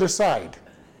to the other side.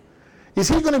 Is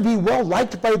he going to be well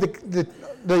liked by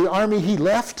the army he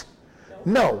left?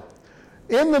 No.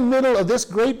 In the middle of this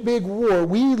great big war,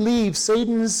 we leave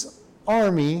Satan's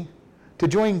army to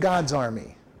join God's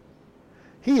army.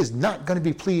 He is not going to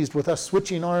be pleased with us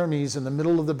switching armies in the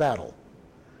middle of the battle.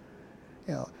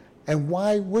 And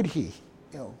why would he?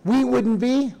 We wouldn't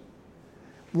be.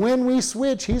 When we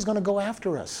switch, he's going to go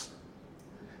after us.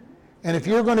 And if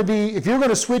you're going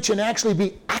to switch and actually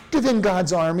be active in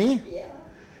God's army,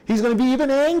 he's going to be even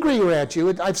angrier at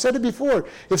you. I've said it before.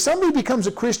 If somebody becomes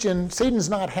a Christian, Satan's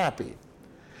not happy.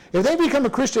 If they become a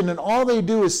Christian and all they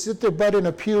do is sit their butt in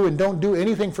a pew and don't do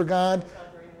anything for God,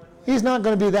 he's not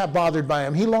going to be that bothered by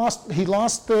him. He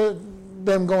lost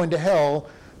them going to hell,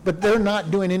 but they're not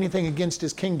doing anything against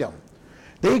his kingdom.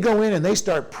 They go in and they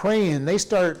start praying, they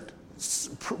start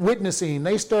witnessing,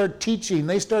 they start teaching,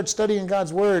 they start studying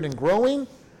God's word and growing.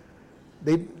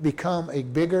 They become a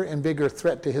bigger and bigger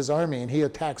threat to his army, and he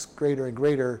attacks greater and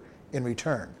greater in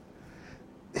return.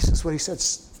 This is what he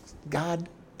says: God,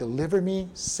 deliver me,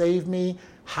 save me,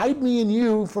 hide me in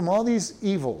you from all these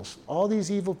evils, all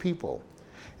these evil people.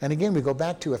 And again, we go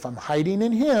back to, if I'm hiding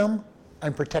in him,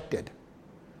 I'm protected.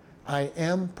 I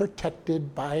am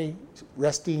protected by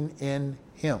resting in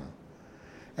him.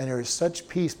 And there is such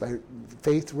peace by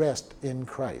faith rest in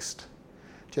Christ.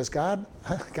 Just God,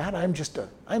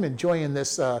 I'm enjoying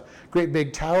this great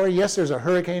big tower. Yes, there's a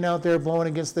hurricane out there blowing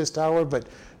against this tower, but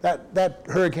that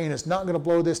hurricane is not going to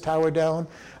blow this tower down.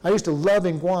 I used to love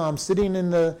in Guam sitting in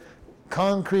the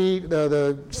concrete,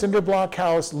 the cinder block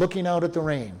house, looking out at the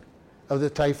rain of the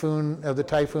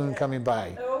typhoon coming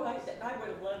by. Oh, I would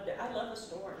have loved it. I love a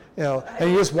storm.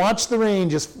 And you just watch the rain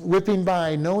just whipping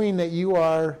by, knowing that you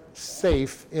are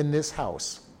safe in this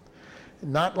house.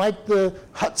 Not like the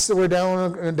huts that were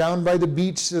down by the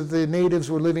beach that the natives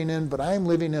were living in, but I'm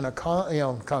living in a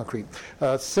concrete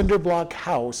cinder block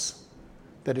house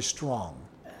that is strong.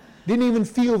 Didn't even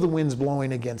feel the winds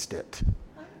blowing against it.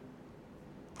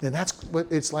 And that's what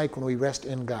it's like when we rest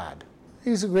in God.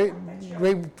 He's a great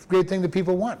thing that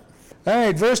people want. All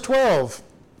right, verse 12.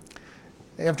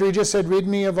 After he just said, rid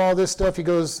me of all this stuff, he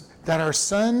goes, that our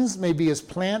sons may be as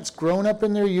plants grown up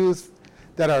in their youth,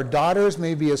 that our daughters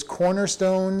may be as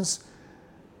cornerstones,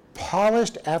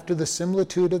 polished after the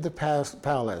similitude of the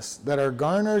palace, that our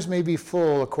garners may be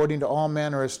full according to all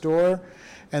manner of store,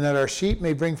 and that our sheep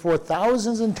may bring forth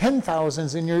thousands and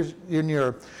 10,000s in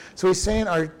your. So he's saying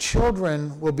our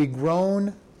children will be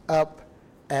grown up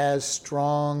as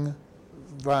strong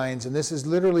vines, and this is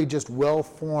literally just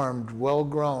well-formed,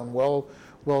 well-grown,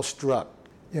 well-struck.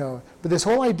 But this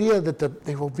whole idea that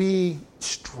they will be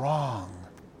strong.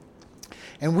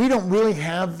 And we don't really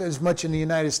have as much in the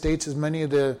United States as many of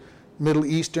the Middle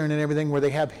Eastern and everything, where they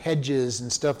have hedges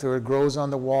and stuff that grows on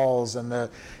the walls. And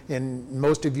in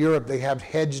most of Europe, they have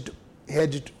hedged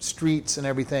streets and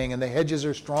everything, and the hedges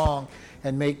are strong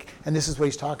and this is what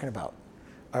he's talking about.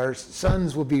 Our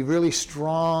sons will be really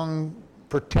strong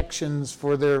protections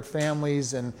for their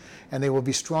families, and they will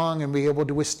be strong and be able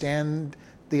to withstand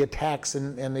the attacks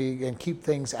and keep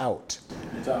things out.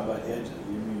 You're talking about hedges,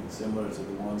 you mean similar to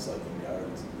the ones like in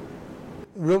yards?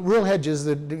 Real hedges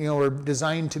that are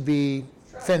designed to be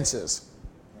fences.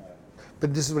 Right.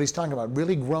 But this is what he's talking about,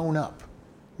 really grown up,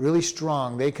 really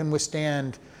strong. They can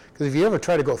withstand, because if you ever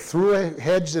try to go through a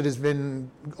hedge that has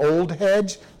been old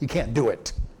hedge, you can't do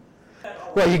it.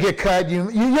 Well, you get cut, you'll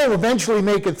eventually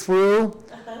make it through.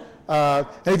 And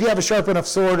if you have a sharp enough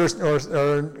sword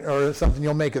or something,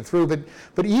 you'll make it through.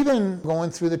 But even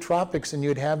going through the tropics, and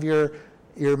you'd have your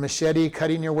machete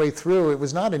cutting your way through, it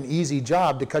was not an easy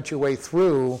job to cut your way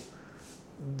through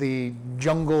the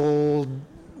jungle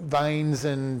vines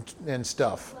and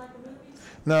stuff.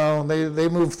 No, they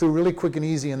move through really quick and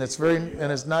easy, and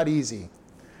it's not easy.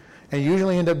 And you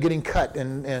usually end up getting cut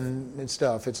and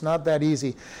stuff. It's not that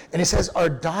easy. And it says, our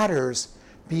daughters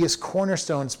be as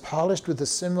cornerstones, polished with the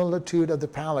similitude of the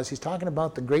palace. He's talking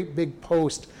about the great big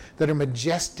posts that are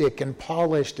majestic and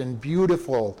polished and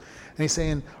beautiful. And he's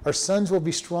saying, our sons will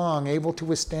be strong, able to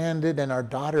withstand it, and our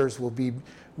daughters will be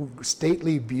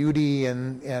stately beauty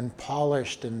and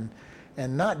polished, and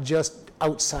not just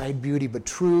outside beauty, but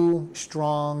true,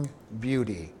 strong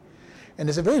beauty. And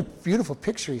it's a very beautiful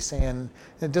picture. He's saying,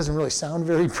 it doesn't really sound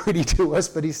very pretty to us,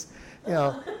 but he's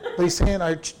saying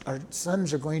our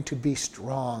sons are going to be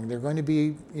strong. They're going to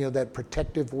be, that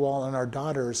protective wall, and our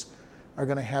daughters are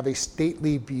going to have a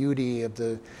stately beauty of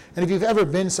the. And if you've ever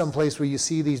been someplace where you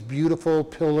see these beautiful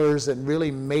pillars that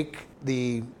really make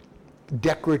the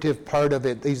decorative part of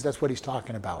it, that's what he's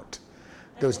talking about.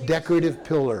 Those decorative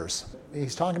pillars.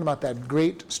 He's talking about that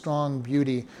great, strong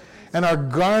beauty. And our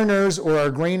garners or our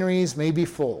granaries may be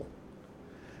full.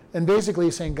 And basically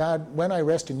he's saying, God, when I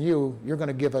rest in you, you're going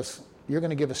to give us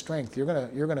strength. You're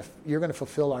going to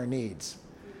fulfill our needs.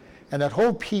 And that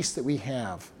whole peace that we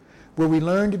have, where we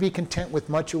learn to be content with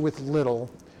much or with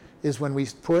little, is when we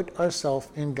put ourselves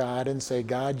in God and say,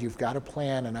 God, you've got a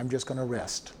plan, and I'm just going to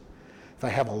rest. If I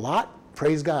have a lot,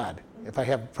 praise God. If I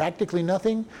have practically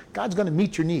nothing, God's going to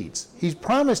meet your needs. He's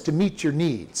promised to meet your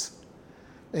needs.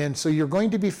 And so you're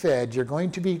going to be fed, you're going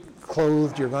to be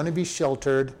clothed, you're going to be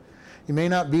sheltered. You may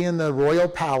not be in the royal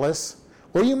palace,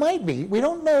 or you might be. We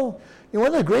don't know. One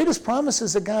of the greatest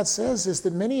promises that God says is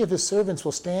that many of his servants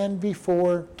will stand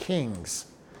before kings.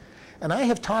 And I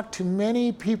have talked to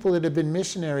many people that have been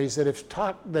missionaries that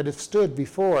have stood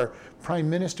before prime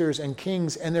ministers and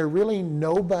kings, and they're really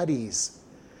nobodies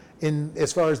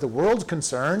as far as the world's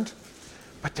concerned,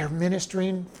 but they're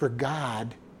ministering for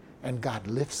God, and God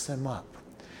lifts them up.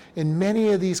 In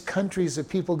many of these countries that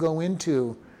people go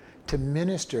into to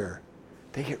minister,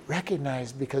 they get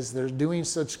recognized because they're doing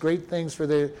such great things for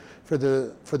the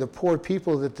poor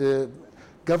people that the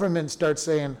government starts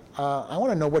saying, I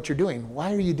want to know what you're doing.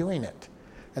 Why are you doing it?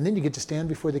 And then you get to stand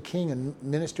before the king and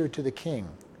minister to the king,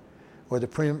 or the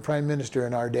prime minister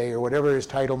in our day, or whatever his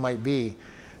title might be.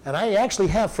 And I actually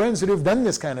have friends that have done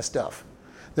this kind of stuff,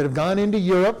 that have gone into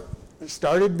Europe,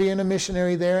 started being a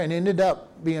missionary there, and ended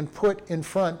up being put in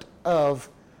front of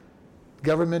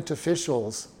government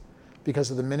officials because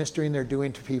of the ministering they're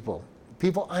doing to people.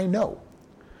 People I know.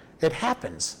 It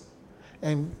happens.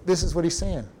 And this is what he's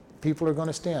saying. People are going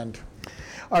to stand.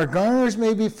 Our garners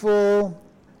may be full,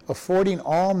 affording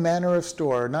all manner of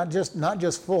store, not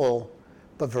just full,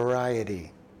 but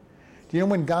variety. Do you know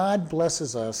when God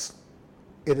blesses us,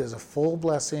 it is a full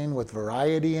blessing with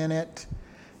variety in it.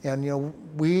 And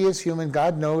we as human,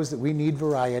 God knows that we need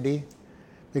variety,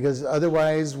 because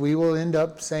otherwise we will end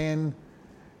up saying,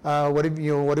 what have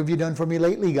you done for me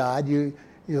lately, God?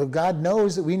 God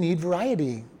knows that we need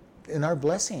variety in our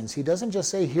blessings. He doesn't just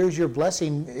say, here's your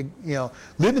blessing,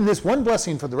 live in this one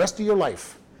blessing for the rest of your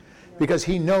life, because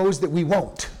he knows that we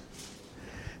won't.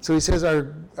 So he says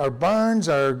our barns,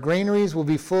 our granaries will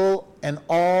be full, and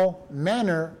all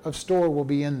manner of store will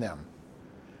be in them.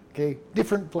 Okay,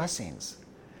 different blessings.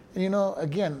 And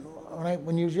again,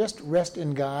 when you just rest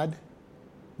in God,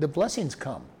 the blessings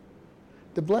come.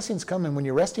 The blessings come, and when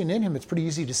you're resting in him, it's pretty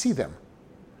easy to see them.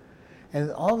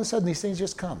 And all of a sudden, these things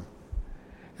just come.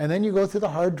 And then you go through the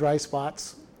hard, dry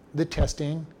spots, the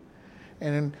testing.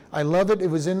 And I love it. It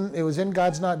was in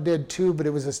God's Not Dead too, but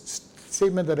it was a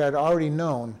statement that I'd already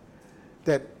known,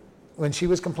 that when she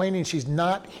was complaining, she's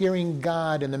not hearing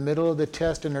God in the middle of the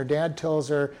test, and her dad tells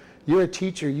her, you're a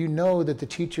teacher, you know that the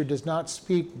teacher does not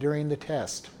speak during the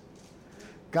test.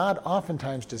 God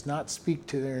oftentimes does not speak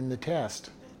to her in the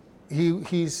test.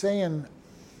 He's saying,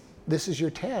 this is your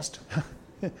test.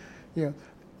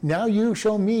 Now you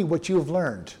show me what you have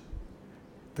learned.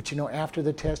 But after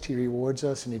the test, he rewards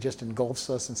us, and he just engulfs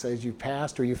us and says, you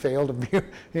passed or you failed.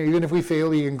 Even if we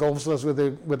fail, he engulfs us with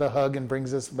a hug and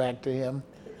brings us back to him.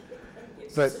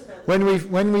 But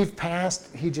when we've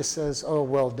passed, he just says, oh,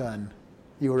 well done.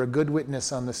 You were a good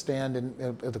witness on the stand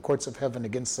in the courts of heaven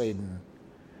against Satan.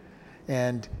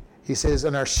 And he says,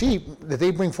 and our sheep, that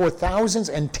they bring forth thousands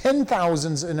and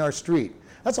 10,000s in our street.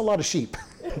 That's a lot of sheep.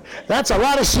 That's a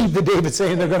lot of sheep that David's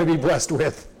saying they're going to be blessed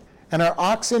with. And our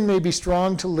oxen may be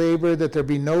strong to labor, that there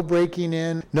be no breaking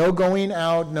in, no going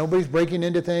out, nobody's breaking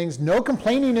into things, no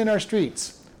complaining in our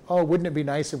streets. Oh, wouldn't it be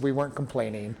nice if we weren't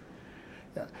complaining?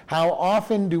 How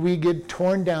often do we get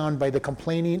torn down by the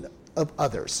complaining of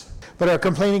others? But our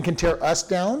complaining can tear us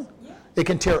down. Yeah. It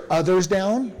can tear others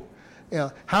down.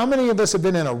 Yeah. How many of us have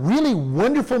been in a really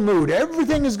wonderful mood?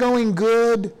 Everything is going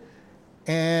good.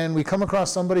 And we come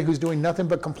across somebody who's doing nothing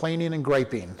but complaining and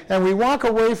griping. And we walk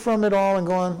away from it all and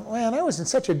going, man, I was in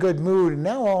such a good mood, and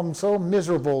now I'm so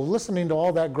miserable listening to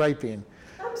all that griping.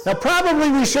 Now,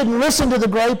 probably we shouldn't listen to the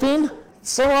griping.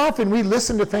 So often we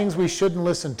listen to things we shouldn't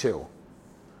listen to.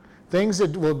 Things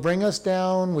that will bring us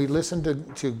down. We listen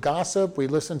to gossip. We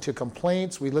listen to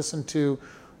complaints. We listen to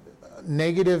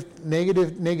negativity,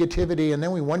 and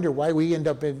then we wonder why we end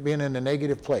up being in a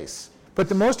negative place. But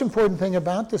the most important thing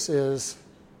about this is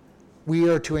we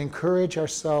are to encourage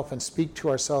ourselves and speak to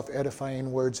ourselves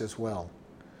edifying words as well.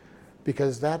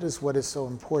 Because that is what is so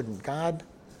important. God,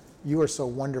 you are so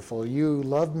wonderful. You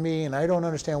love me, and I don't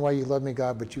understand why you love me,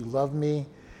 God, but you love me,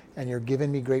 and you're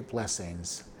giving me great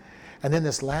blessings. And then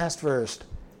this last verse,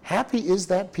 happy is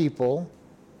that people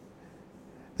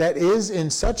that is in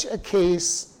such a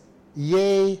case,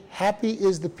 yea, happy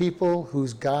is the people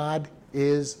whose God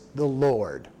is the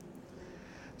Lord.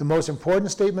 The most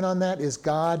important statement on that is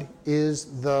God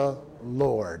is the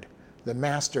Lord, the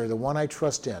Master, the one I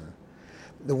trust in.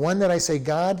 The one that I say,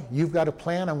 God, you've got a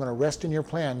plan, I'm going to rest in your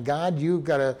plan. God, you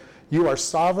are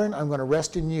sovereign, I'm going to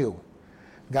rest in you.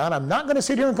 God, I'm not going to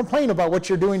sit here and complain about what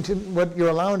you're doing, what you're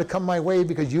allowing to come my way,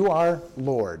 because you are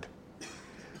Lord.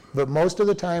 But most of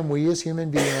the time, we as human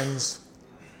beings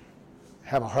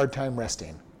have a hard time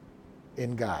resting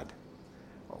in God.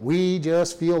 We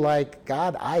just feel like,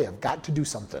 God, I have got to do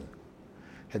something.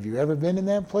 Have you ever been in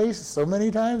that place? So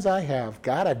many times I have.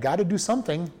 God, I've got to do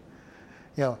something.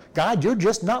 God, you're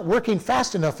just not working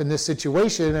fast enough in this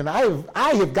situation, and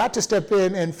I have got to step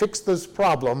in and fix this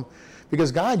problem,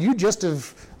 because God, you just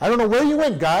have, I don't know where you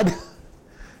went, God.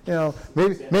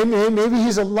 Maybe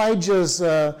he's Elijah's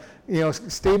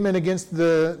statement against to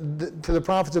the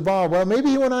prophets of Baal. Well, maybe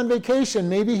he went on vacation.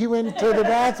 Maybe he went to the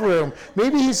bathroom.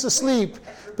 Maybe he's asleep.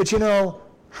 But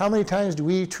how many times do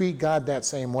we treat God that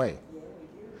same way?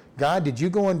 God, did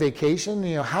you go on vacation?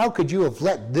 How could you have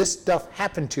let this stuff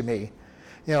happen to me?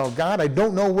 God, I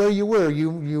don't know where you were.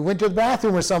 You went to the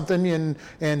bathroom or something,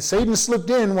 and Satan slipped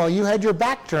in while you had your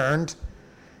back turned.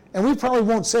 And we probably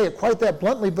won't say it quite that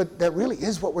bluntly, but that really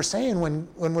is what we're saying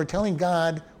when we're telling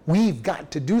God, we've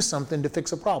got to do something to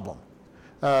fix a problem.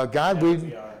 God,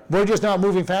 we're just not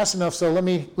moving fast enough, so let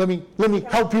me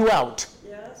help you out.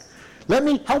 Yes. Let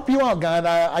me help you out, God.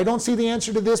 I don't see the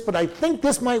answer to this, but I think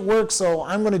this might work, so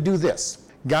I'm going to do this.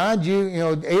 God,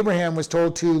 Abraham was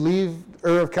told to leave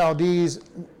Ur of Chaldees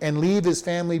and leave his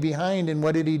family behind, and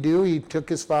what did he do? He took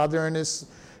his father and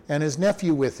his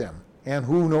nephew with him. And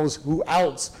who knows who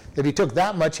else. If he took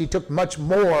that much, he took much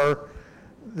more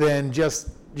than just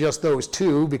those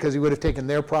two, because he would have taken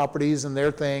their properties and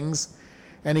their things.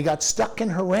 And he got stuck in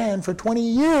Haran for 20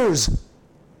 years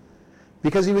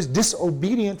because he was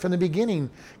disobedient from the beginning.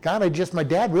 God, my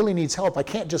dad really needs help. I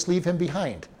can't just leave him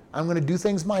behind. I'm going to do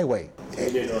things my way.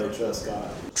 He didn't really trust God.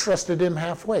 Trusted him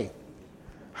halfway.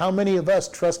 How many of us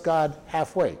trust God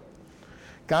halfway?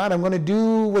 God, I'm going to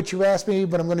do what you asked me,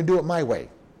 but I'm going to do it my way.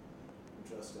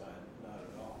 Trust God, not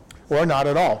at all. Or not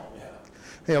at all.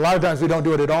 Yeah. A lot of times we don't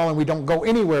do it at all, and we don't go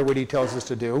anywhere what he tells us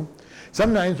to do.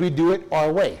 Sometimes we do it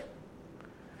our way.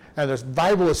 And the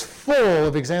Bible is full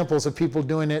of examples of people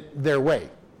doing it their way.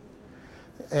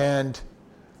 And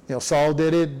Saul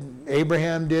did it,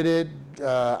 Abraham did it,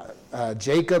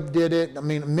 Jacob did it. I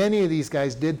mean, many of these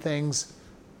guys did things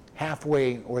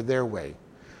halfway or their way.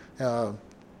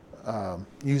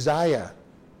 Uzziah,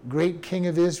 great king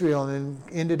of Israel, and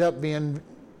ended up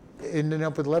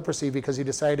with leprosy because he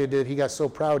decided that he got so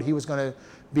proud he was going to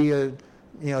be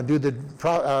do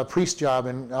the priest job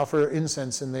and offer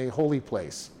incense in the holy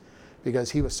place,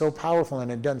 because he was so powerful and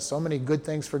had done so many good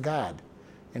things for God,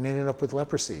 and ended up with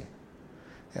leprosy.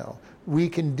 We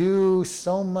can do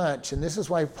so much, and this is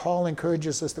why Paul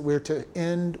encourages us that we're to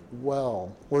end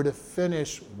well, we're to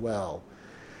finish well.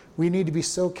 We need to be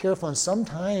so careful, and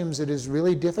sometimes it is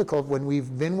really difficult when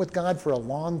we've been with God for a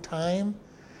long time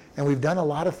and we've done a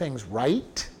lot of things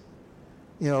right.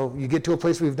 You get to a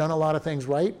place where we've done a lot of things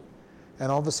right,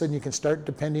 and all of a sudden you can start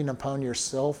depending upon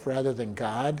yourself rather than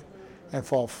God and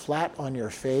fall flat on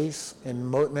your face. And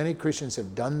many Christians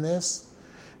have done this.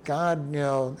 God,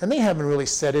 and they haven't really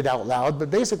said it out loud,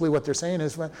 but basically what they're saying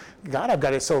is, well, God, I've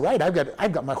got it so right.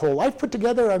 I've got my whole life put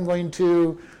together. I'm going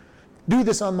to do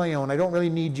this on my own. I don't really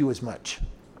need you as much.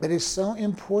 But it's so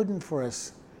important for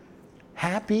us.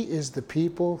 Happy is the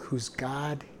people whose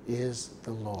God is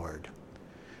the Lord.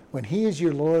 When he is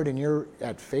your Lord and you're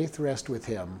at faith rest with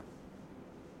him,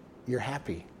 you're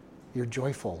happy. You're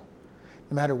joyful.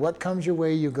 No matter what comes your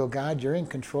way, you go, God, you're in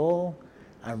control.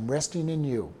 I'm resting in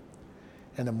you.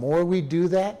 And the more we do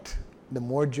that, the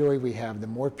more joy we have, the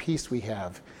more peace we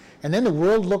have. And then the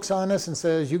world looks on us and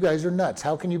says, you guys are nuts.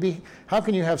 How can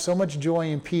you have so much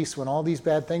joy and peace when all these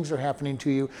bad things are happening to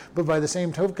you? But by the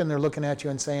same token, they're looking at you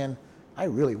and saying, I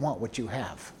really want what you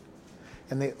have.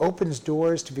 And it opens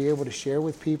doors to be able to share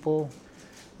with people,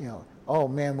 oh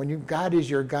man, when God is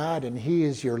your God and he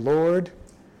is your Lord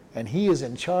and he is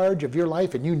in charge of your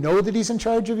life and you know that he's in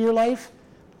charge of your life,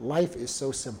 life is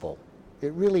so simple.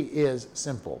 It really is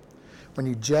simple when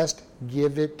you just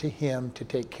give it to him to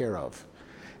take care of.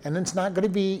 And it's not going to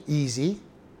be easy.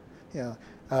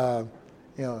 You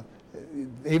know,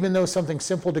 even though something's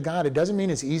simple to God, it doesn't mean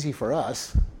it's easy for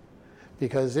us,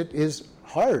 because it is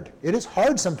hard. It is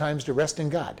hard sometimes to rest in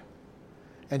God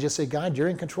and just say, God, you're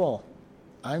in control.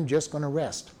 I'm just going to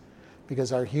rest,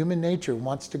 because our human nature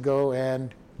wants to go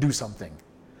and do something.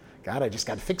 God, I just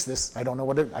got to fix this. I don't know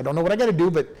what I got to do,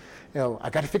 but I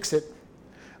got to fix it.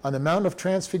 On the Mount of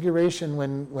Transfiguration,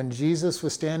 when Jesus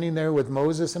was standing there with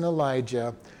Moses and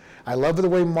Elijah, I love the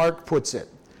way Mark puts it.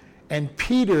 And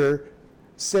Peter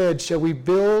said, shall we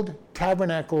build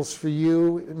tabernacles for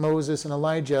you, Moses and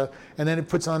Elijah? And then it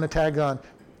puts on a tag on.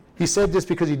 He said this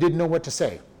because he didn't know what to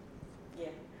say. Yeah.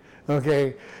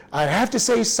 Okay, I have to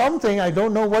say something. I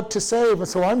don't know what to say, but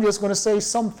so I'm just going to say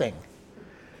something.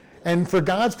 And for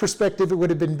God's perspective, it would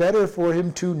have been better for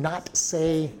him to not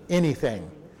say anything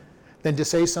than to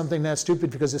say something that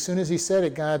stupid, because as soon as he said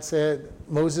it, God said,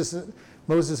 Moses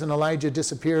and Elijah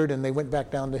disappeared and they went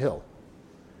back down the hill.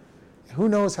 Who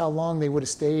knows how long they would have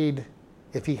stayed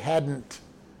if he hadn't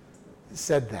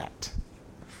said that.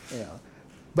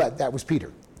 But that was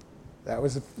Peter. That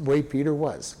was the way Peter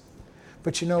was.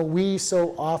 But we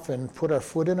so often put our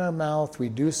foot in our mouth. We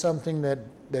do something that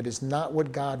is not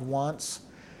what God wants.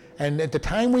 And at the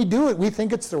time we do it, we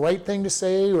think it's the right thing to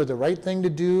say or the right thing to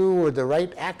do or the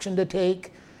right action to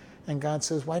take. And God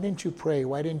says, why didn't you pray?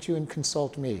 Why didn't you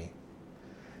consult me?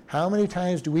 How many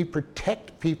times do we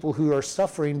protect people who are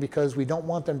suffering because we don't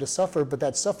want them to suffer, but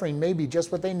that suffering may be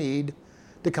just what they need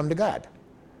to come to God?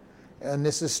 And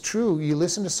this is true. You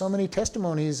listen to so many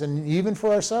testimonies, and even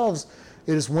for ourselves,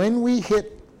 it is when we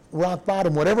hit rock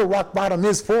bottom, whatever rock bottom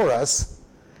is for us,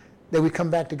 that we come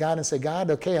back to God and say, God,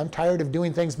 okay, I'm tired of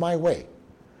doing things my way.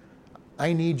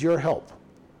 I need your help.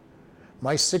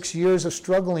 My 6 years of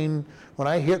struggling, when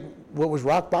I hit what was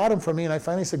rock bottom for me, and I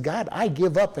finally said, God, I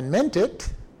give up, and meant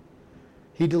it,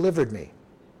 he delivered me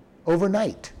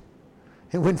overnight.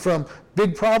 It went from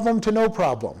big problem to no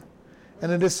problem.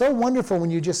 And it is so wonderful when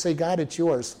you just say, God, it's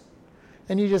yours.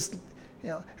 And you just,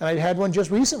 and I had one just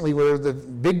recently where the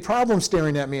big problem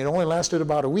staring at me, it only lasted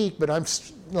about a week, but I'm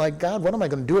like, God, what am I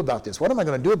going to do about this? What am I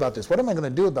going to do about this? What am I going to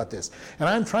do about this? And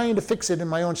I'm trying to fix it in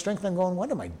my own strength. I'm going, what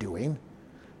am I doing?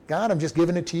 God, I'm just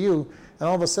giving it to you. And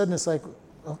all of a sudden it's like,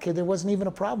 okay, there wasn't even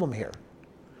a problem here.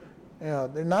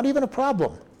 There's not even a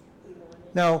problem.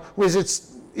 Now, is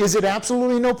it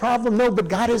absolutely no problem? No, but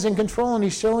God is in control, and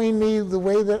he's showing me the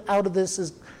way that out of this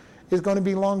is going to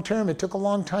be long term. It took a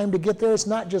long time to get there. It's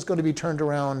not just going to be turned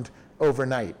around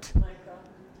overnight.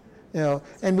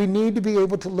 And we need to be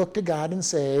able to look to God and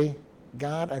say,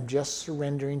 God, I'm just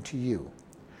surrendering to you.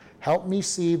 Help me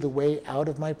see the way out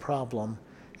of my problem.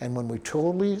 And when we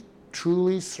totally,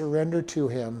 truly surrender to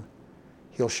him,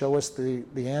 he'll show us the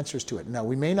answers to it. Now,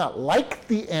 we may not like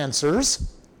the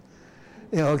answers.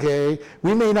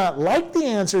 We may not like the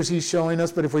answers he's showing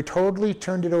us, but if we totally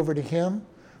turned it over to him,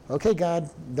 okay, God,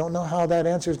 don't know how that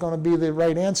answer is going to be the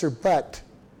right answer, but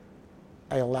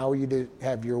I allow you to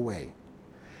have your way.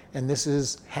 And this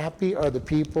is, happy are the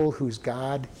people whose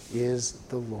God is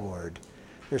the Lord.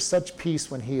 There's such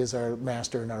peace when he is our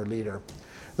master and our leader.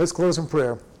 Let's close in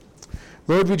prayer.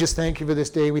 Lord, we just thank you for this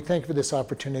day. We thank you for this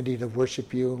opportunity to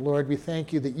worship you. Lord, we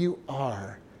thank you that you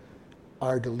are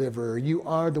our deliverer. You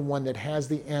are the one that has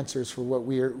the answers for what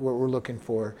we're looking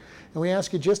for. And we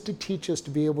ask you just to teach us to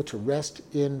be able to rest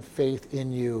in faith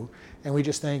in you. And we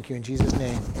just thank you in Jesus'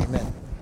 name. Amen.